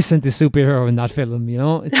that isn't the superhero in that film,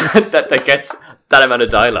 it's that gets that amount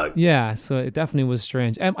of dialogue. Yeah, so it definitely was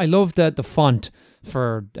strange. I love the font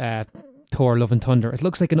for Thor: Love and Thunder. It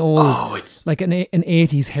looks like an old, like an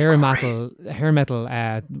 80s hair metal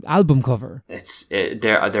album cover. They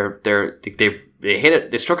hit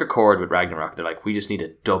it. They struck a chord with Ragnarok. They're like, we just need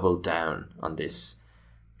to double down on this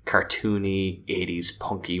cartoony 80s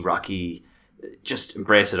punky rocky. Just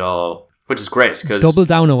embrace it all, which is great, because double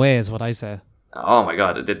down away is what I say. Oh my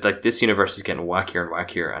god, like this universe is getting wackier and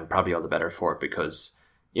wackier, and probably all the better for it, because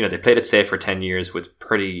they played it safe for 10 years with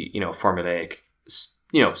pretty formulaic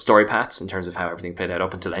story paths in terms of how everything played out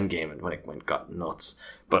up until Endgame, and when it got nuts.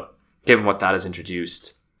 But given what that has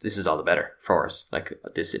introduced, this is all the better for it. Like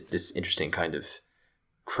this interesting kind of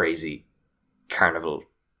crazy carnival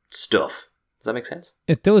stuff. Does that make sense?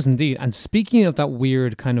 It does indeed. And speaking of that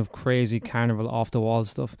weird kind of crazy carnival off the wall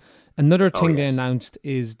stuff, another thing they announced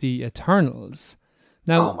is the Eternals.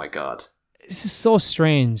 Now, oh my god, this is so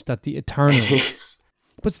strange that the Eternals. It is.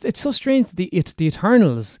 But it's so strange that the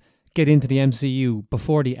Eternals get into the MCU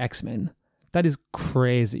before the X-Men. That is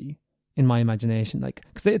crazy in my imagination. Like,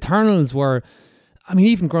 because the Eternals were, I mean,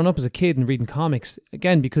 even growing up as a kid and reading comics,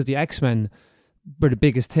 again, because the X-Men were the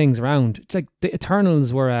biggest things around. It's like the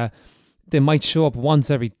Eternals were they might show up once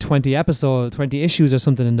every 20 issues or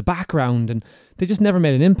something in the background, and they just never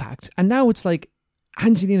made an impact. And now it's like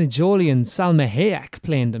Angelina Jolie and Salma Hayek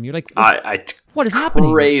playing them. You're like, what is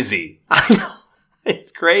happening? Crazy. I know. It's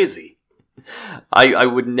crazy. I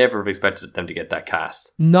would never have expected them to get that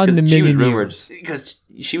cast. Not in a million years. Because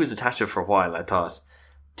she was attached to it for a while. I thought,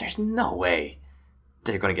 there's no way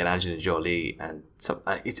they're going to get Angelina Jolie. And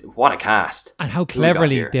what a cast. And how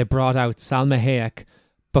cleverly they brought out Salma Hayek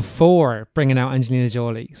before bringing out Angelina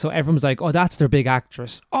Jolie. So everyone's like, oh, that's their big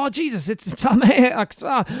actress. Oh, Jesus, it's Salma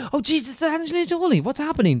Hayek. Oh, Jesus, it's Angelina Jolie. What's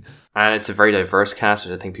happening? And it's a very diverse cast,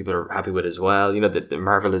 which I think people are happy with as well. The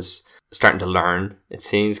Marvel is starting to learn, it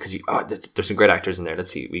seems, because there's some great actors in there.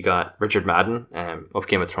 Let's see. We got Richard Madden of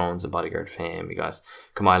Game of Thrones and Bodyguard fame. We got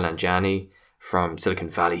Kumail Nanjiani from Silicon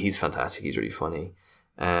Valley. He's fantastic. He's really funny.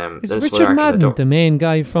 Is Richard Madden the main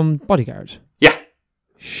guy from Bodyguard? Yeah.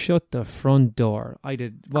 Shut the front door. I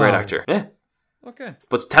did. Wow. Great actor. Yeah. Okay.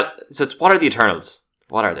 But what are the Eternals?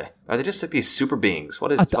 What are they? Are they just like these super beings?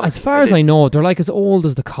 As far as I know, they're like as old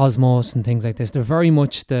as the cosmos and things like this. They're very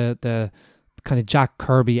much the kind of Jack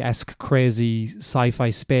Kirby-esque crazy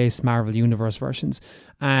sci-fi space Marvel Universe versions.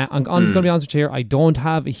 I'm going to be honest with you here, I don't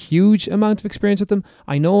have a huge amount of experience with them.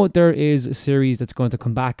 I know there is a series that's going to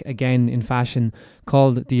come back again in fashion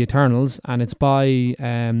called The Eternals, and it's by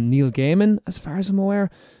Neil Gaiman, as far as I'm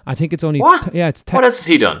aware. I think it's only... What? Yeah, it's... What else has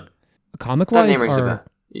he done? Comic-wise? That name rings a bell.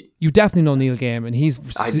 You definitely know Neil Gaiman. He's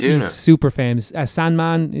know. super famous.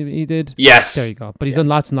 Sandman, he did. Yes. There you go. But he's done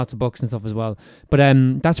lots and lots of books and stuff as well. But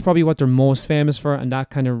that's probably what they're most famous for, and that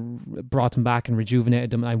kind of brought them back and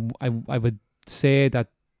rejuvenated them. I would say that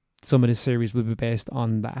some of the series will be based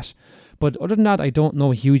on that. But other than that, I don't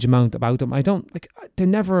know a huge amount about them. They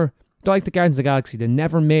never, like the Guardians of the Galaxy, they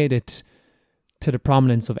never made it to the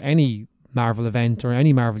prominence of any Marvel event or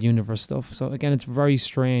any Marvel Universe stuff. So again, it's very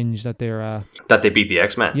strange that they're that they beat the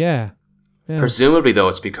X-Men. Yeah. Presumably though,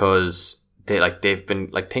 it's because they've been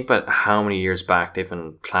think about how many years back they've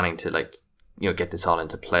been planning to get this all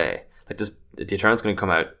into play. The Eternals going to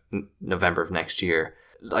come out November of next year.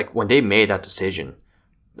 When they made that decision,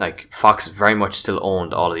 Fox very much still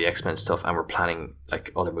owned all of the X-Men stuff and were planning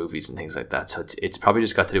other movies and things like that. So it's probably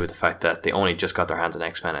just got to do with the fact that they only just got their hands on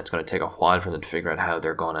X-Men. It's going to take a while for them to figure out how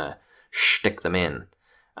they're going to stick them in,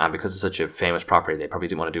 and because it's such a famous property, they probably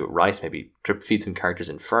didn't want to do it right. Maybe feed some characters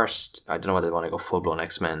in first. I don't know whether they want to go full blown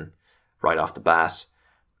X-Men right off the bat.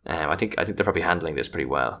 I think they're probably handling this pretty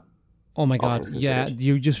well. Oh my god, yeah!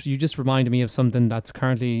 You just reminded me of something that's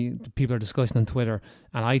currently people are discussing on Twitter,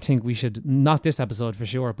 and I think we should, not this episode for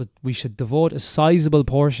sure, but we should devote a sizable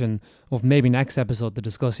portion of maybe next episode to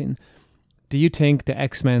discussing. Do you think the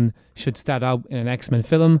X-Men should start out in an X-Men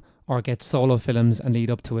film, or get solo films and lead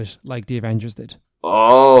up to it like the Avengers did?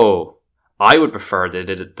 Oh, I would prefer they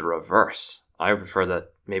did it the reverse. I would prefer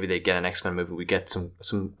that maybe they get an X-Men movie, we get some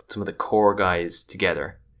of the core guys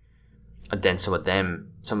together, and then some of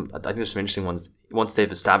them, I think there's some interesting ones. Once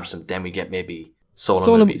they've established them, then we get maybe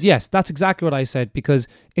solo movies. Yes, that's exactly what I said, because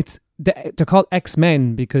they're called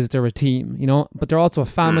X-Men because they're a team, but they're also a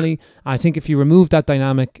family. I think if you remove that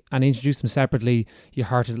dynamic and introduce them separately, you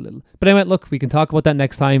hurt it a little. But anyway, look, we can talk about that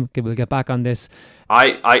next time. Okay, we'll get back on this.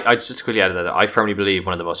 I just quickly added that I firmly believe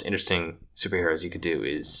one of the most interesting superheroes you could do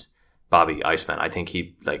is Bobby Iceman. I think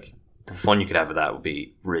the fun you could have with that would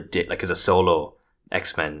be ridiculous, as a solo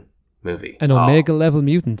X-Men movie. An Omega level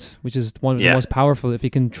mutant, which is one of the most powerful. If he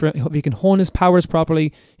can hone his powers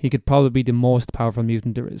properly, he could probably be the most powerful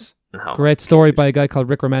mutant there is. Great story by a guy called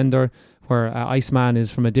Rick Remender, where Iceman is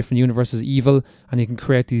from a different universe as evil, and he can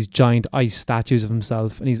create these giant ice statues of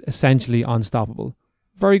himself, and he's essentially unstoppable.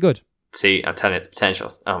 Very good. See, I'm telling you, the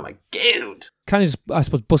potential. Oh my god. Kind of just, I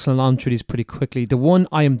suppose, bustling along through these pretty quickly. The one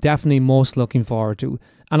I am definitely most looking forward to,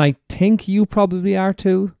 and I think you probably are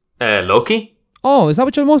too. Loki? Oh, is that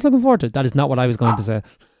what you're most looking forward to? That is not what I was going to say.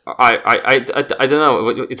 I don't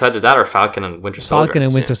know. It's either that or Falcon and Winter Soldier. Falcon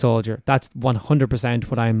and Winter Soldier. That's 100%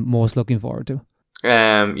 what I'm most looking forward to.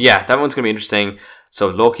 Yeah, that one's going to be interesting. So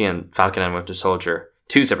Loki and Falcon and Winter Soldier,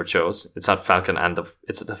 two separate shows. It's not Falcon and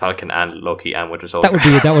it's the Falcon and Loki and Winter Soldier.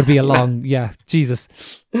 That would be a long, yeah, Jesus.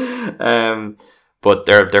 But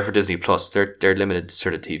they're for Disney Plus. They're limited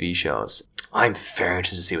sort of TV shows. I'm very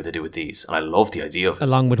interested to see what they do with these, and I love the idea of it.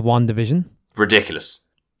 Along with WandaVision. Ridiculous,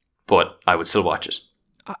 but I would still watch it.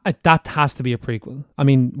 That has to be a prequel. I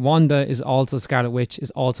mean, Wanda is also, Scarlet Witch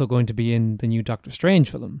is also going to be in the new Doctor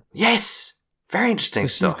Strange film. Yes, very interesting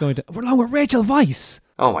stuff. We're along with Rachel Weisz.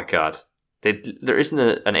 Oh my god, there isn't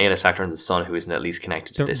an A-list actor in The Sun who isn't at least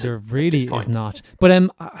connected to this. There really is not. But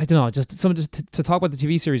I don't know. Just to talk about the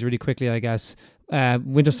TV series really quickly, I guess.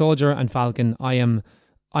 Winter Soldier and Falcon. I am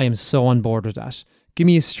so on board with that. Give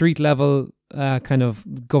me a street level kind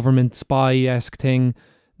of government spy-esque thing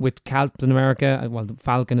with Captain America. Well,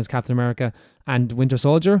 Falcon is Captain America and Winter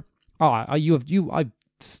Soldier. Oh, you've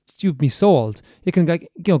me sold. You can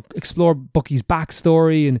explore Bucky's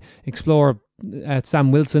backstory and explore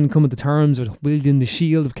Sam Wilson coming to terms with wielding the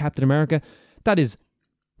shield of Captain America. That's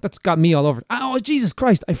got me all over. Oh, Jesus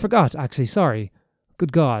Christ! I forgot. Actually, sorry.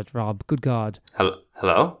 Good God, Rob. Good God.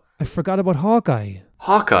 Hello. I forgot about Hawkeye.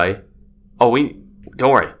 Hawkeye. Oh,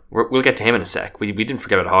 don't worry. We'll get to him in a sec. We didn't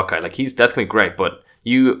forget about Hawkeye. That's gonna be great. But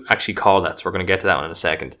you actually called that, so we're gonna get to that one in a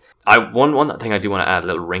second. One thing I do want to add a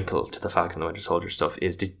little wrinkle to the Falcon and the Winter Soldier stuff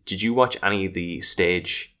is did you watch any of the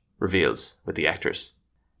stage reveals with the actors?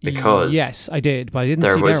 Because yes, I did, but I didn't.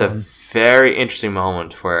 There see was a one. very interesting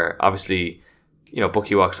moment where obviously,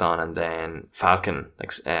 Bucky walks on, and then Falcon,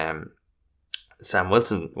 Sam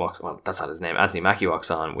Wilson walks. Well, that's not his name. Anthony Mackie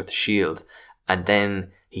walks on with the shield, and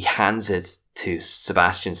then he hands it to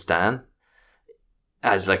Sebastian Stan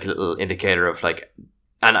as a little indicator of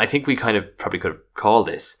and I think we kind of probably could have called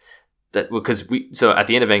this that because so at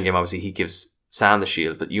the end of Endgame, obviously he gives Sam the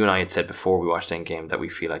shield, but you and I had said before we watched Endgame that we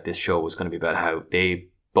feel like this show was going to be about how they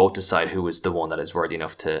both decide who is the one that is worthy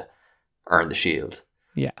enough to earn the shield.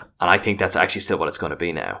 Yeah, and I think that's actually still what it's going to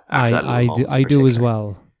be now. I do as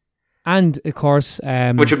well, and of course,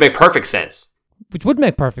 which would make perfect sense. which would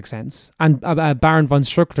make perfect sense. And Baron von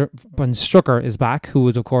Strucker is back, who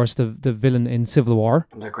was, of course, the villain in Civil War.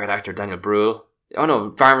 There's a great actor, Daniel Bruhl. Oh no,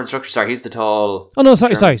 Baron von Strucker. Sorry, he's the tall. Oh no,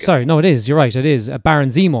 sorry. No, it is. You're right. It is Baron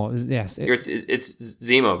Zemo. Yes, it's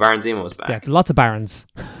Zemo. Baron Zemo is back. Yeah, lots of barons.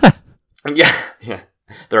 yeah.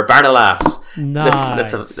 There are Baron of laughs.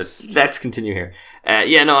 Nice. Let's continue here.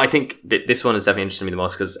 I think this one is definitely interesting me the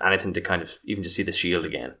most because anything to kind of even just see the Shield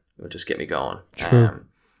again will just get me going. True.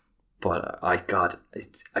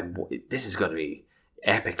 This is going to be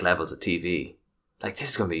epic levels of TV. Like, this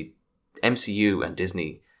is going to be MCU and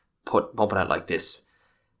Disney pumping out like this.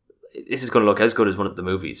 This is going to look as good as one of the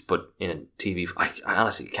movies, but in a TV. I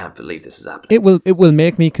honestly can't believe this is happening. It will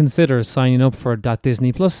make me consider signing up for that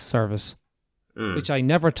Disney Plus service, which I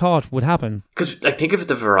never thought would happen. Because think of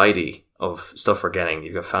the variety of stuff we're getting.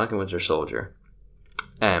 You've got Falcon Winter Soldier,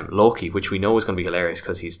 Loki, which we know is going to be hilarious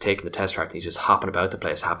because he's taking the Tesseract and he's just hopping about the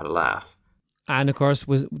place, having a laugh. And of course,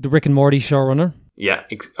 was the Rick and Morty showrunner. Yeah.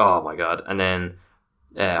 Oh my god. And then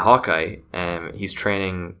Hawkeye. He's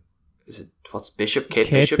training. What's Bishop? Kate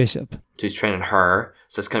Bishop. So he's training her.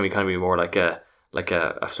 So it's going to be more like a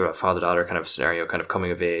sort of father-daughter kind of scenario, kind of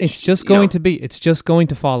coming of age. It's just going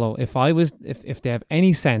to follow. If they have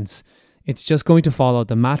any sense, it's just going to follow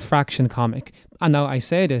the Matt Fraction comic. And now I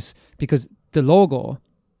say this because the logo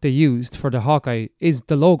they used for the Hawkeye is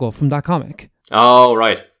the logo from that comic. Oh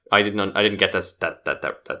right, I didn't get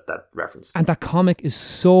that reference. And that comic is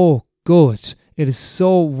so good. It is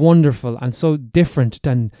so wonderful and so different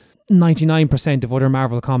than 99% of other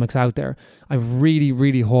Marvel comics out there. I really,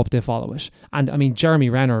 really hope they follow it. And I mean, Jeremy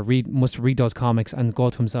Renner must read those comics and go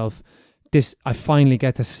to himself, I finally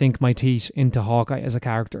get to sink my teeth into Hawkeye as a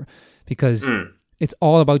character, because it's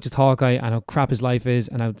all about just Hawkeye and how crap his life is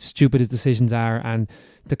and how stupid his decisions are and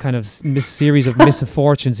the kind of series of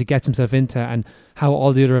misfortunes he gets himself into and how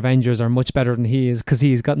all the other Avengers are much better than he is because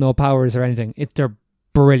he's got no powers or anything. They're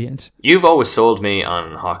brilliant. You've always sold me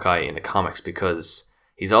on Hawkeye in the comics because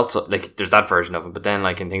he's also, like, there's that version of him, but then,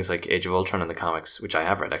 like, in things like Age of Ultron in the comics, which I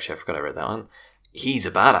have read, actually, I forgot I read that one, he's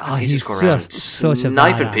a badass. He's just going around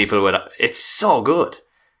sniping people with it. It's so good.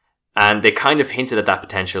 And they kind of hinted at that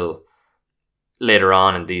potential later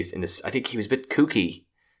on in this. I think he was a bit kooky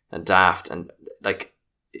and daft, and, like,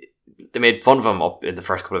 they made fun of him up in the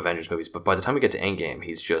first couple of Avengers movies, but by the time we get to Endgame,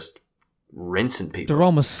 he's just rinsing people. They're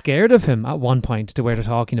almost scared of him at one point, the way they're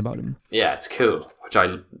talking about him. Yeah, it's cool, which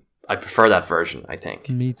I prefer that version, I think.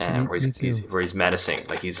 Me too. Where he's menacing,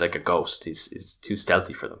 like he's like a ghost. He's too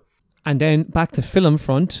stealthy for them. And then back to film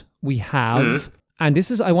front, we have, and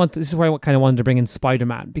this is where I kind of wanted to bring in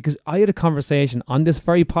Spider-Man, because I had a conversation on this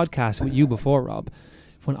very podcast with you before, Rob,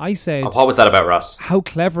 when I said, what was that about, Ross? How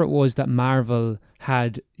clever it was that Marvel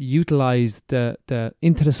had utilized the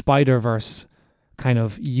Into the Spider-Verse kind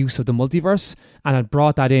of use of the multiverse and had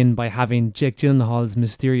brought that in by having Jake Gyllenhaal's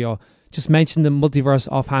Mysterio just mention the multiverse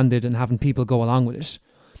offhanded and having people go along with it.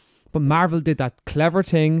 But Marvel did that clever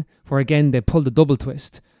thing where, again, they pulled a double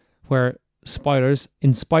twist where, spoilers,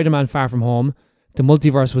 in Spider-Man Far From Home, the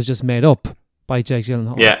multiverse was just made up by Jake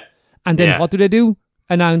Gyllenhaal. Yeah. And then what do?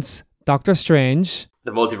 Announce Doctor Strange.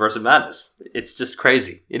 The multiverse of madness. It's just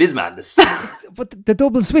crazy. It is madness. But the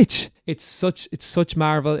double switch. It's such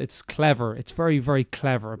Marvel. It's clever. It's very, very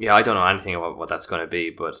clever. Yeah, I don't know anything about what that's going to be,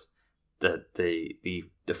 but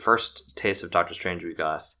the first taste of Doctor Strange we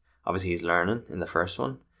got, obviously he's learning in the first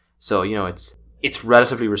one. So, it's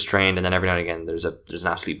relatively restrained, and then every now and again there's an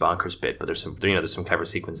absolute bonkers bit, but there's some clever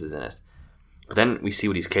sequences in it. But then we see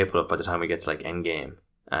what he's capable of by the time we get to like Endgame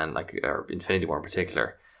and or Infinity War in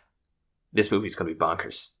particular. This movie's going to be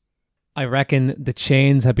bonkers. I reckon the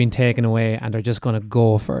chains have been taken away and they're just going to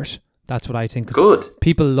go for it. That's what I think. Good.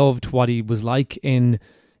 People loved what he was like in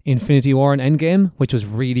Infinity War and Endgame, which was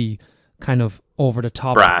really kind of over the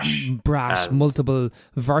top, brash, multiple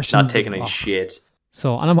versions, not taking any shit.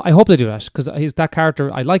 So, and I hope they do that because he's that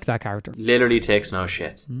character. I like that character. Literally takes no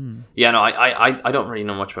shit. Yeah, no, I don't really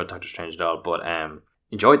know much about Doctor Strange at all, but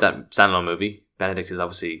enjoyed that standalone movie. Benedict is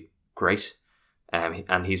obviously great,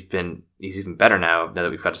 and he's even better now that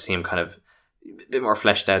we've got to see him kind of a bit more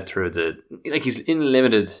fleshed out through he's in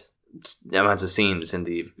limited amounts of scenes in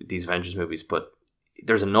these Avengers movies, but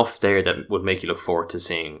there's enough there that would make you look forward to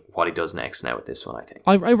seeing what he does next now with this one, I think.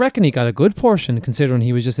 I reckon he got a good portion considering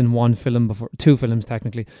he was just in one film before, 2 films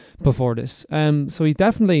technically, before this. So he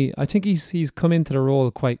definitely, I think he's come into the role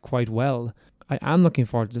quite well. I am looking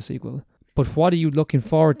forward to the sequel. But what are you looking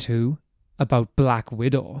forward to about Black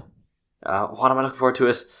Widow? What am I looking forward to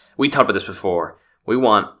is, we talked about this before, we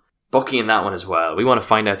want Bucky in that one as well. We want to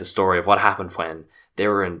find out the story of what happened when they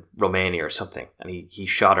were in Romania or something, and he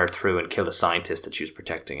shot her through and killed a scientist that she was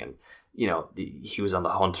protecting, and he was on the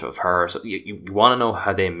hunt of her. So you want to know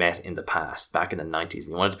how they met in the past, back in the 90s, and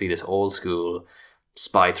you want it to be this old school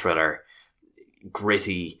spy thriller,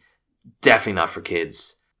 gritty, definitely not for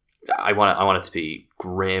kids. I want it to be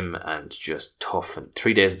grim and just tough, and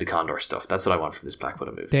 3 Days of the Condor stuff. That's what I want from this Black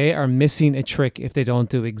Widow movie. They are missing a trick if they don't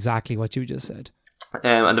do exactly what you just said.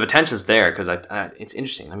 And the potential's there, because it's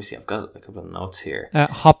interesting. Let me see. I've got a couple of notes here.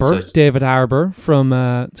 Hopper, David Harbour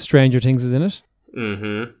from Stranger Things is in it.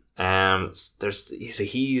 Mm-hmm.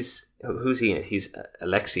 Who's he in it? He's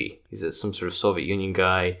Alexei. He's some sort of Soviet Union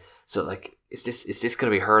guy. So like, is this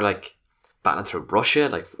going to be her like battling through Russia?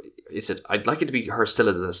 Like, I'd like it to be her still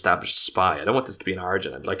as an established spy. I don't want this to be an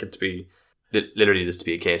origin. I'd like it to be literally this to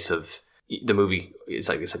be a case of the movie is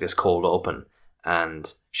like this cold open,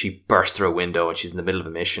 and she bursts through a window and she's in the middle of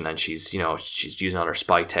a mission, and she's using all her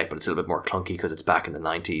spy tech, but it's a little bit more clunky because it's back in the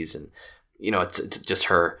 90s, and it's just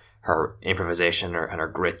her improvisation and her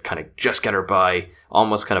grit kind of just get her by,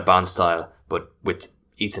 almost kind of Bond style, but with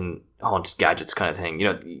Ethan Hunt gadgets kind of thing.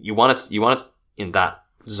 You want it in that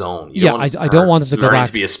zone. I don't want it to go back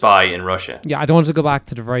to be a spy in Russia. Yeah, I don't want it to go back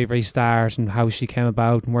to the very, very start and how she came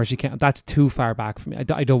about and where she came. That's too far back for me.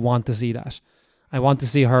 I don't want to see that. I want to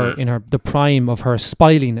see her in the prime of her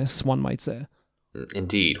spyliness, one might say.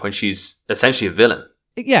 Indeed, when she's essentially a villain.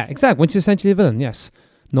 Yeah, exactly. When she's essentially a villain. Yes.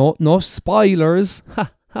 No spoilers.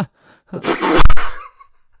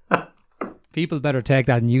 People better take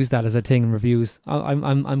that and use that as a thing in reviews.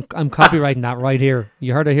 I'm copywriting that right here.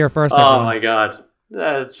 You heard it here first. Oh everyone. My god,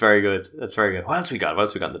 that's very good. That's very good. What else we got?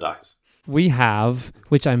 In the docket? We have,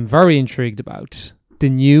 which I'm very intrigued about, the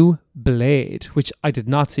new Blade, which I did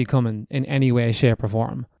not see coming in any way, shape, or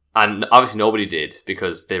form. And obviously nobody did,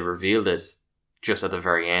 because they revealed it just at the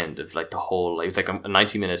very end of like the whole. It was like a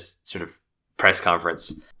 90-minute sort of press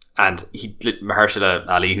conference, and Mahershala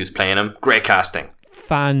Ali, who's playing him, great casting.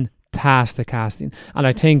 Fantastic casting, and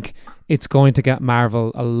I think it's going to get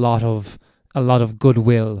Marvel a lot of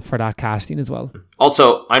goodwill for that casting as well.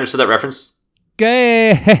 Also, I understood that reference.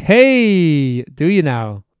 Hey, do you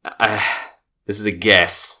now? This is a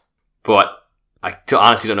guess, but I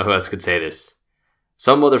honestly don't know who else could say this.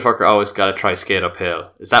 Some motherfucker always got to try skate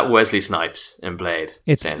uphill. Is that Wesley Snipes in Blade?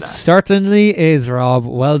 It certainly is, Rob.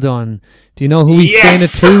 Well done. Do you know who he's saying it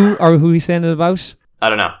to, or who he's saying it about? I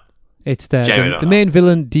don't know. It's the main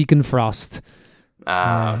villain, Deacon Frost. Okay.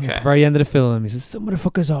 At the very end of the film, he says, some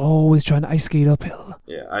motherfuckers are always trying to ice skate uphill.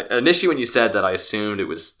 Yeah. Initially, when you said that, I assumed it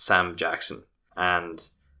was Sam Jackson. And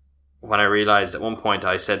when I realised at one point,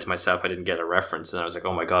 I said to myself I didn't get a reference. And I was like,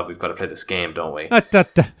 oh my God, we've got to play this game, don't we?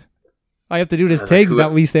 I have to do this thing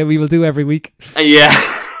that we say we will do every week. Yeah.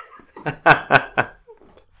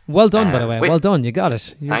 Well done, by the way. Well done. You got it.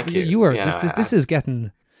 Thank you. You were. Yeah, this is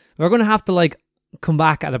getting. We're going to have to come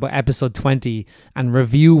back at about episode 20 and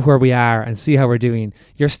review where we are and see how we're doing.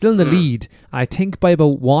 You're still in the lead. I think by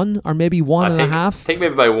about 1 or maybe 1.5. I think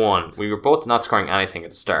maybe by 1. We were both not scoring anything at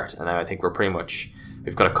the start, and now I think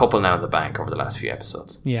we've got a couple now in the bank over the last few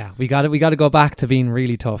episodes. Yeah, we got to go back to being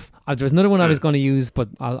really tough. There's another one I was going to use, but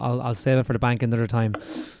I'll save it for the bank another time.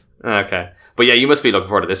 Okay, but yeah, you must be looking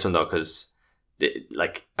forward to this one though, because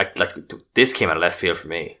this came out of left field for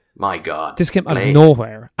me. My God, this came out of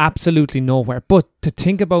nowhere, absolutely nowhere. But to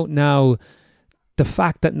think about now, the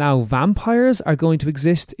fact that now vampires are going to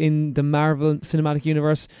exist in the Marvel Cinematic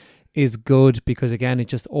Universe is good, because again, it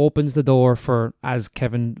just opens the door for, as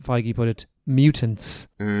Kevin Feige put it, mutants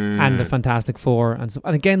and the Fantastic Four and stuff.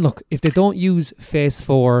 And again, look, if they don't use Phase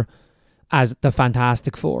 4 as the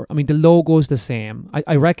Fantastic Four, I mean, the logo's the same.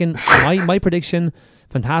 I reckon my prediction,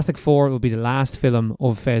 Fantastic Four will be the last film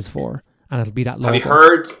of Phase 4, and it'll be that logo.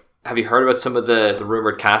 Have you heard about some of the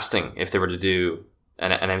rumored casting if they were to do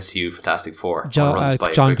an MCU Fantastic Four? John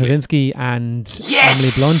Krasinski and Emily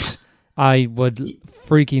Blunt. I would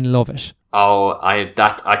freaking love it. Oh,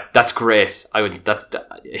 that's great.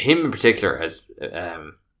 Him in particular as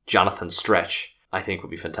Jonathan Stretch, I think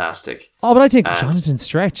would be fantastic. Oh, but I think Jonathan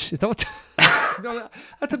Stretch, is that what?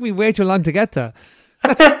 That took me way too long to get to.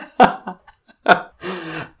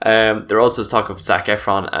 There also is talk of Zac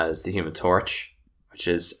Efron as the Human Torch, which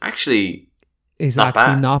is actually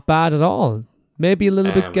not bad at all. Maybe a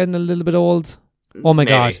little bit getting a little bit old. Oh my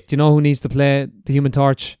God! Do you know who needs to play the Human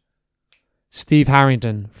Torch? Steve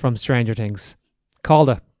Harrington from Stranger Things. Called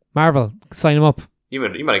it. Marvel, sign him up. You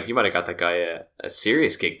might have got that guy a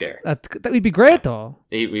serious gig there. That would be great though.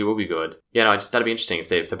 He would be good. Yeah, no, that'd be interesting if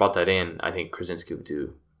they brought that in. I think Krasinski would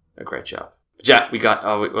do a great job. Yeah, we got.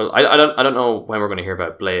 I don't know when we're going to hear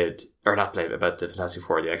about Blade or not Blade, about the Fantastic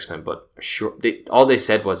Four, or the X-Men, but sure, all they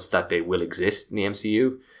said was that they will exist in the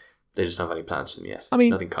MCU. They just don't have any plans for them yet. I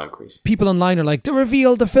mean, nothing concrete. People online are like, they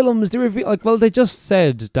revealed the films. Well, they just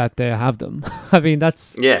said that they have them. I mean,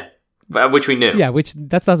 that's which we knew. Yeah,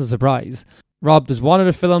 that's not a surprise. Rob, there's one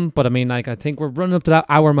other film, but I mean, like, I think we're running up to that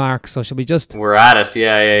hour mark. So should we just? We're at it.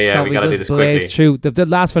 Yeah. We got to do this quickly. True. The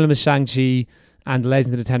last film is Shang-Chi and the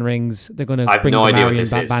Legend of the Ten Rings. They're going to bring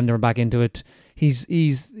Marion Banda back into it. He's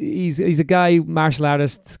a guy, martial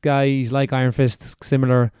artist guy. He's like Iron Fist,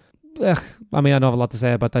 similar. I mean, I don't have a lot to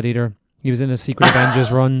say about that either. He was in a Secret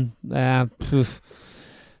Avengers run.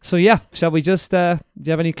 So yeah, shall we just? Do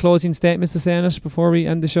you have any closing statements to say on it before we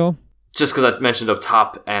end the show? Just because I mentioned up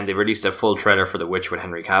top, and they released a full trailer for The Witch with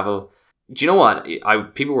Henry Cavill. Do you know what?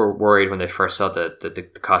 People were worried when they first saw the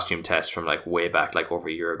costume test from like way back, like over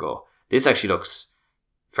a year ago. This actually looks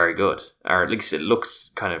very good, or at least it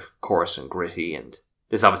looks kind of coarse and gritty. And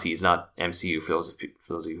this obviously is not MCU for those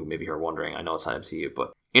of you who maybe are wondering. I know it's not MCU,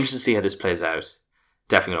 but interested to see how this plays out.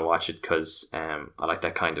 Definitely gonna watch it because I like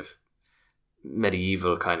that kind of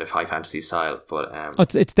medieval kind of high fantasy style. But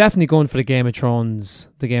it's definitely going for the Game of Thrones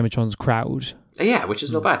crowd. Yeah, which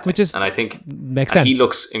is no bad thing. And I think makes sense. He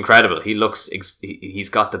looks incredible. He's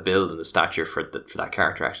got the build and the stature for that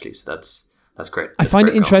character actually. So that's great. I find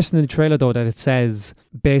it interesting in the trailer though that it says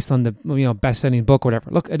based on the best-selling book or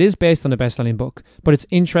whatever. Look, it is based on a best-selling book, but it's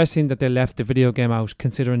interesting that they left the video game out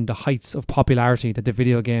considering the heights of popularity that the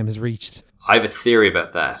video game has reached. I have a theory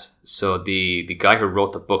about that. So the guy who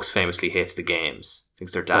wrote the books famously hates the games.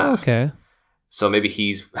 Thinks they're daft. Okay. So maybe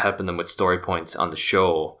he's helping them with story points on the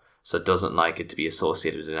show, so it doesn't like it to be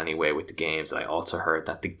associated in any way with the games. And I also heard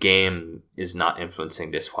that the game is not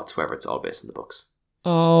influencing this whatsoever. It's all based on the books.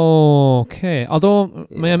 Oh, okay. Although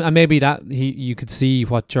maybe that you could see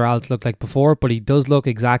what Geralt looked like before, but he does look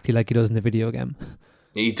exactly like he does in the video game.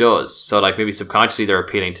 He does. So like maybe subconsciously they're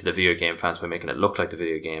appealing to the video game fans by making it look like the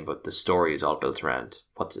video game, but the story is all built around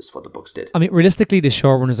what the books did. I mean, realistically, the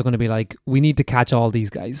showrunners are going to be like, we need to catch all these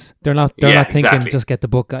guys. They're not thinking exactly. Just get the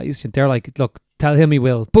book guys. They're like, look, tell him he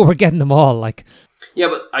will, but we're getting them all. Like, yeah,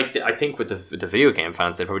 but I think with the video game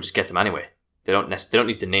fans, they probably just get them anyway. They don't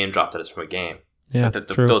need to name drop that it's from a game. Yeah,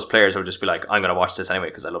 those players will just be like, I'm going to watch this anyway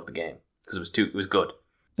because I love the game because it was good.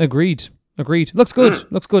 Agreed. Looks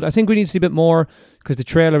good. Looks good. I think we need to see a bit more because the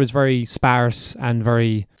trailer is very sparse and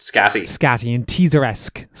very scatty and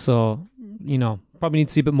teaser-esque. So, probably need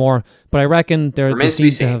to see a bit more. But I reckon they seem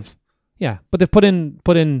to have, but they've put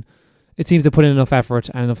in. It seems to put in enough effort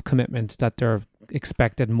and enough commitment that they're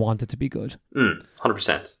expected and wanted to be good.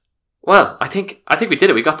 100%. Well, I think we did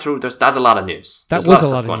it. We got through. That's a lot of news. That was a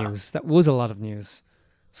lot of news.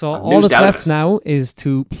 So all that's left now is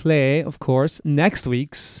to play, of course, next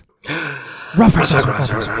week's Rob Fact.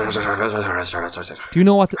 Do you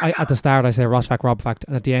know what? At the start I say Ross Fact, Rob Fact,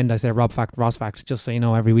 and at the end I say Rob Fact, Ross Fact, just so you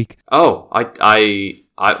know every week. Oh, I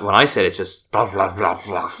when I said it's just blah blah blah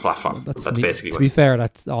blah blah blah. That's basically. To be fair,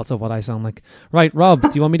 that's also what I sound like. Right, Rob,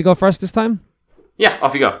 do you want me to go first this time? Yeah,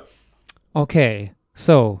 off you go. Okay,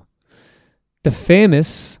 so the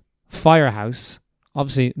famous firehouse,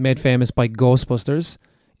 obviously made famous by Ghostbusters,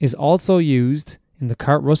 is also used in the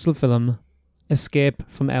Kurt Russell film Escape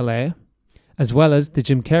from LA, as well as the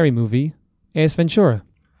Jim Carrey movie Ace Ventura.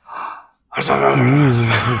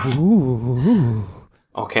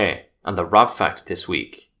 Okay, and the Rob Fact this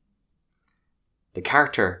week. The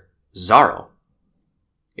character Zorro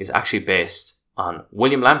is actually based on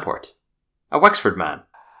William Lamport, a Wexford man.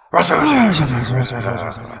 I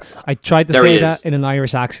tried to say that in an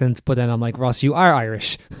Irish accent, but then I'm like, Ross, you are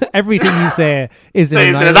Irish. Everything you say is in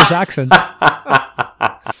an Irish accent.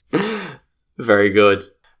 Very good.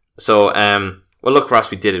 So, well, look,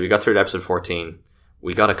 Ross, we did it. We got through to episode 14.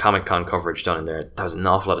 We got a Comic-Con coverage done in there. That was an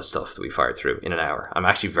awful lot of stuff that we fired through in an hour. I'm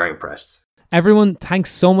actually very impressed. Everyone,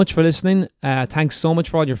 thanks so much for listening. Thanks so much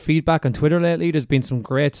for all your feedback on Twitter lately. There's been some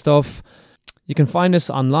great stuff. You can find us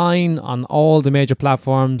online on all the major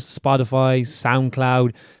platforms, Spotify,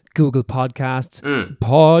 SoundCloud, Google Podcasts,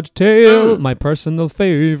 Podtail, my personal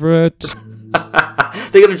favourite.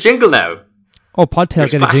 They got a jingle now. Oh, Podtail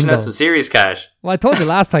get a jingle. Out some serious cash. Well, I told you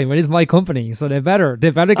last time, it is my company, so they better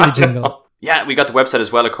get a jingle. Yeah, we got the website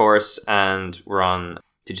as well, of course, and we're on,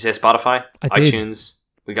 did you say Spotify? iTunes?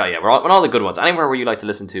 We got, we're on all the good ones. Anywhere where you like to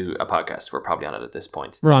listen to a podcast, we're probably on it at this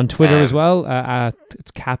point. We're on Twitter as well.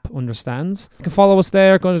 It's Cap Understands. You can follow us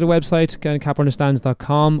there. Go to the website,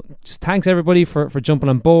 capunderstands.com. Just thanks everybody for jumping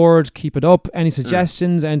on board. Keep it up. Any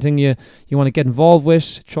suggestions, anything you want to get involved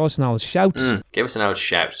with, throw us an old shout. Give us an old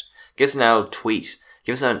shout. Give us an old tweet.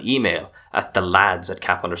 Give us an email at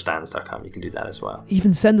thelads@capunderstands.com. You can do that as well.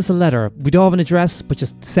 Even send us a letter. We don't have an address, but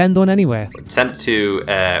just send one anyway. Send it to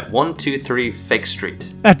 123 Fake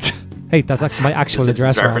Street. Hey, that's actually my actual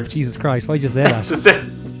address, Rob. Jesus Christ, why'd you say that? Just it.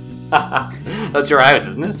 That's your house,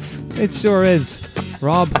 isn't it? It sure is.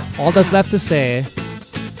 Rob, all that's left to say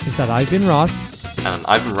is that I've been Ross. And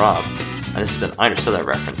I've been Rob. And this has been I Understood That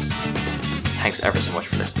Reference. Thanks ever so much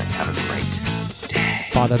for listening. Have a great day.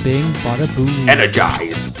 Bada bing, bada boom.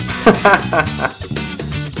 Energize.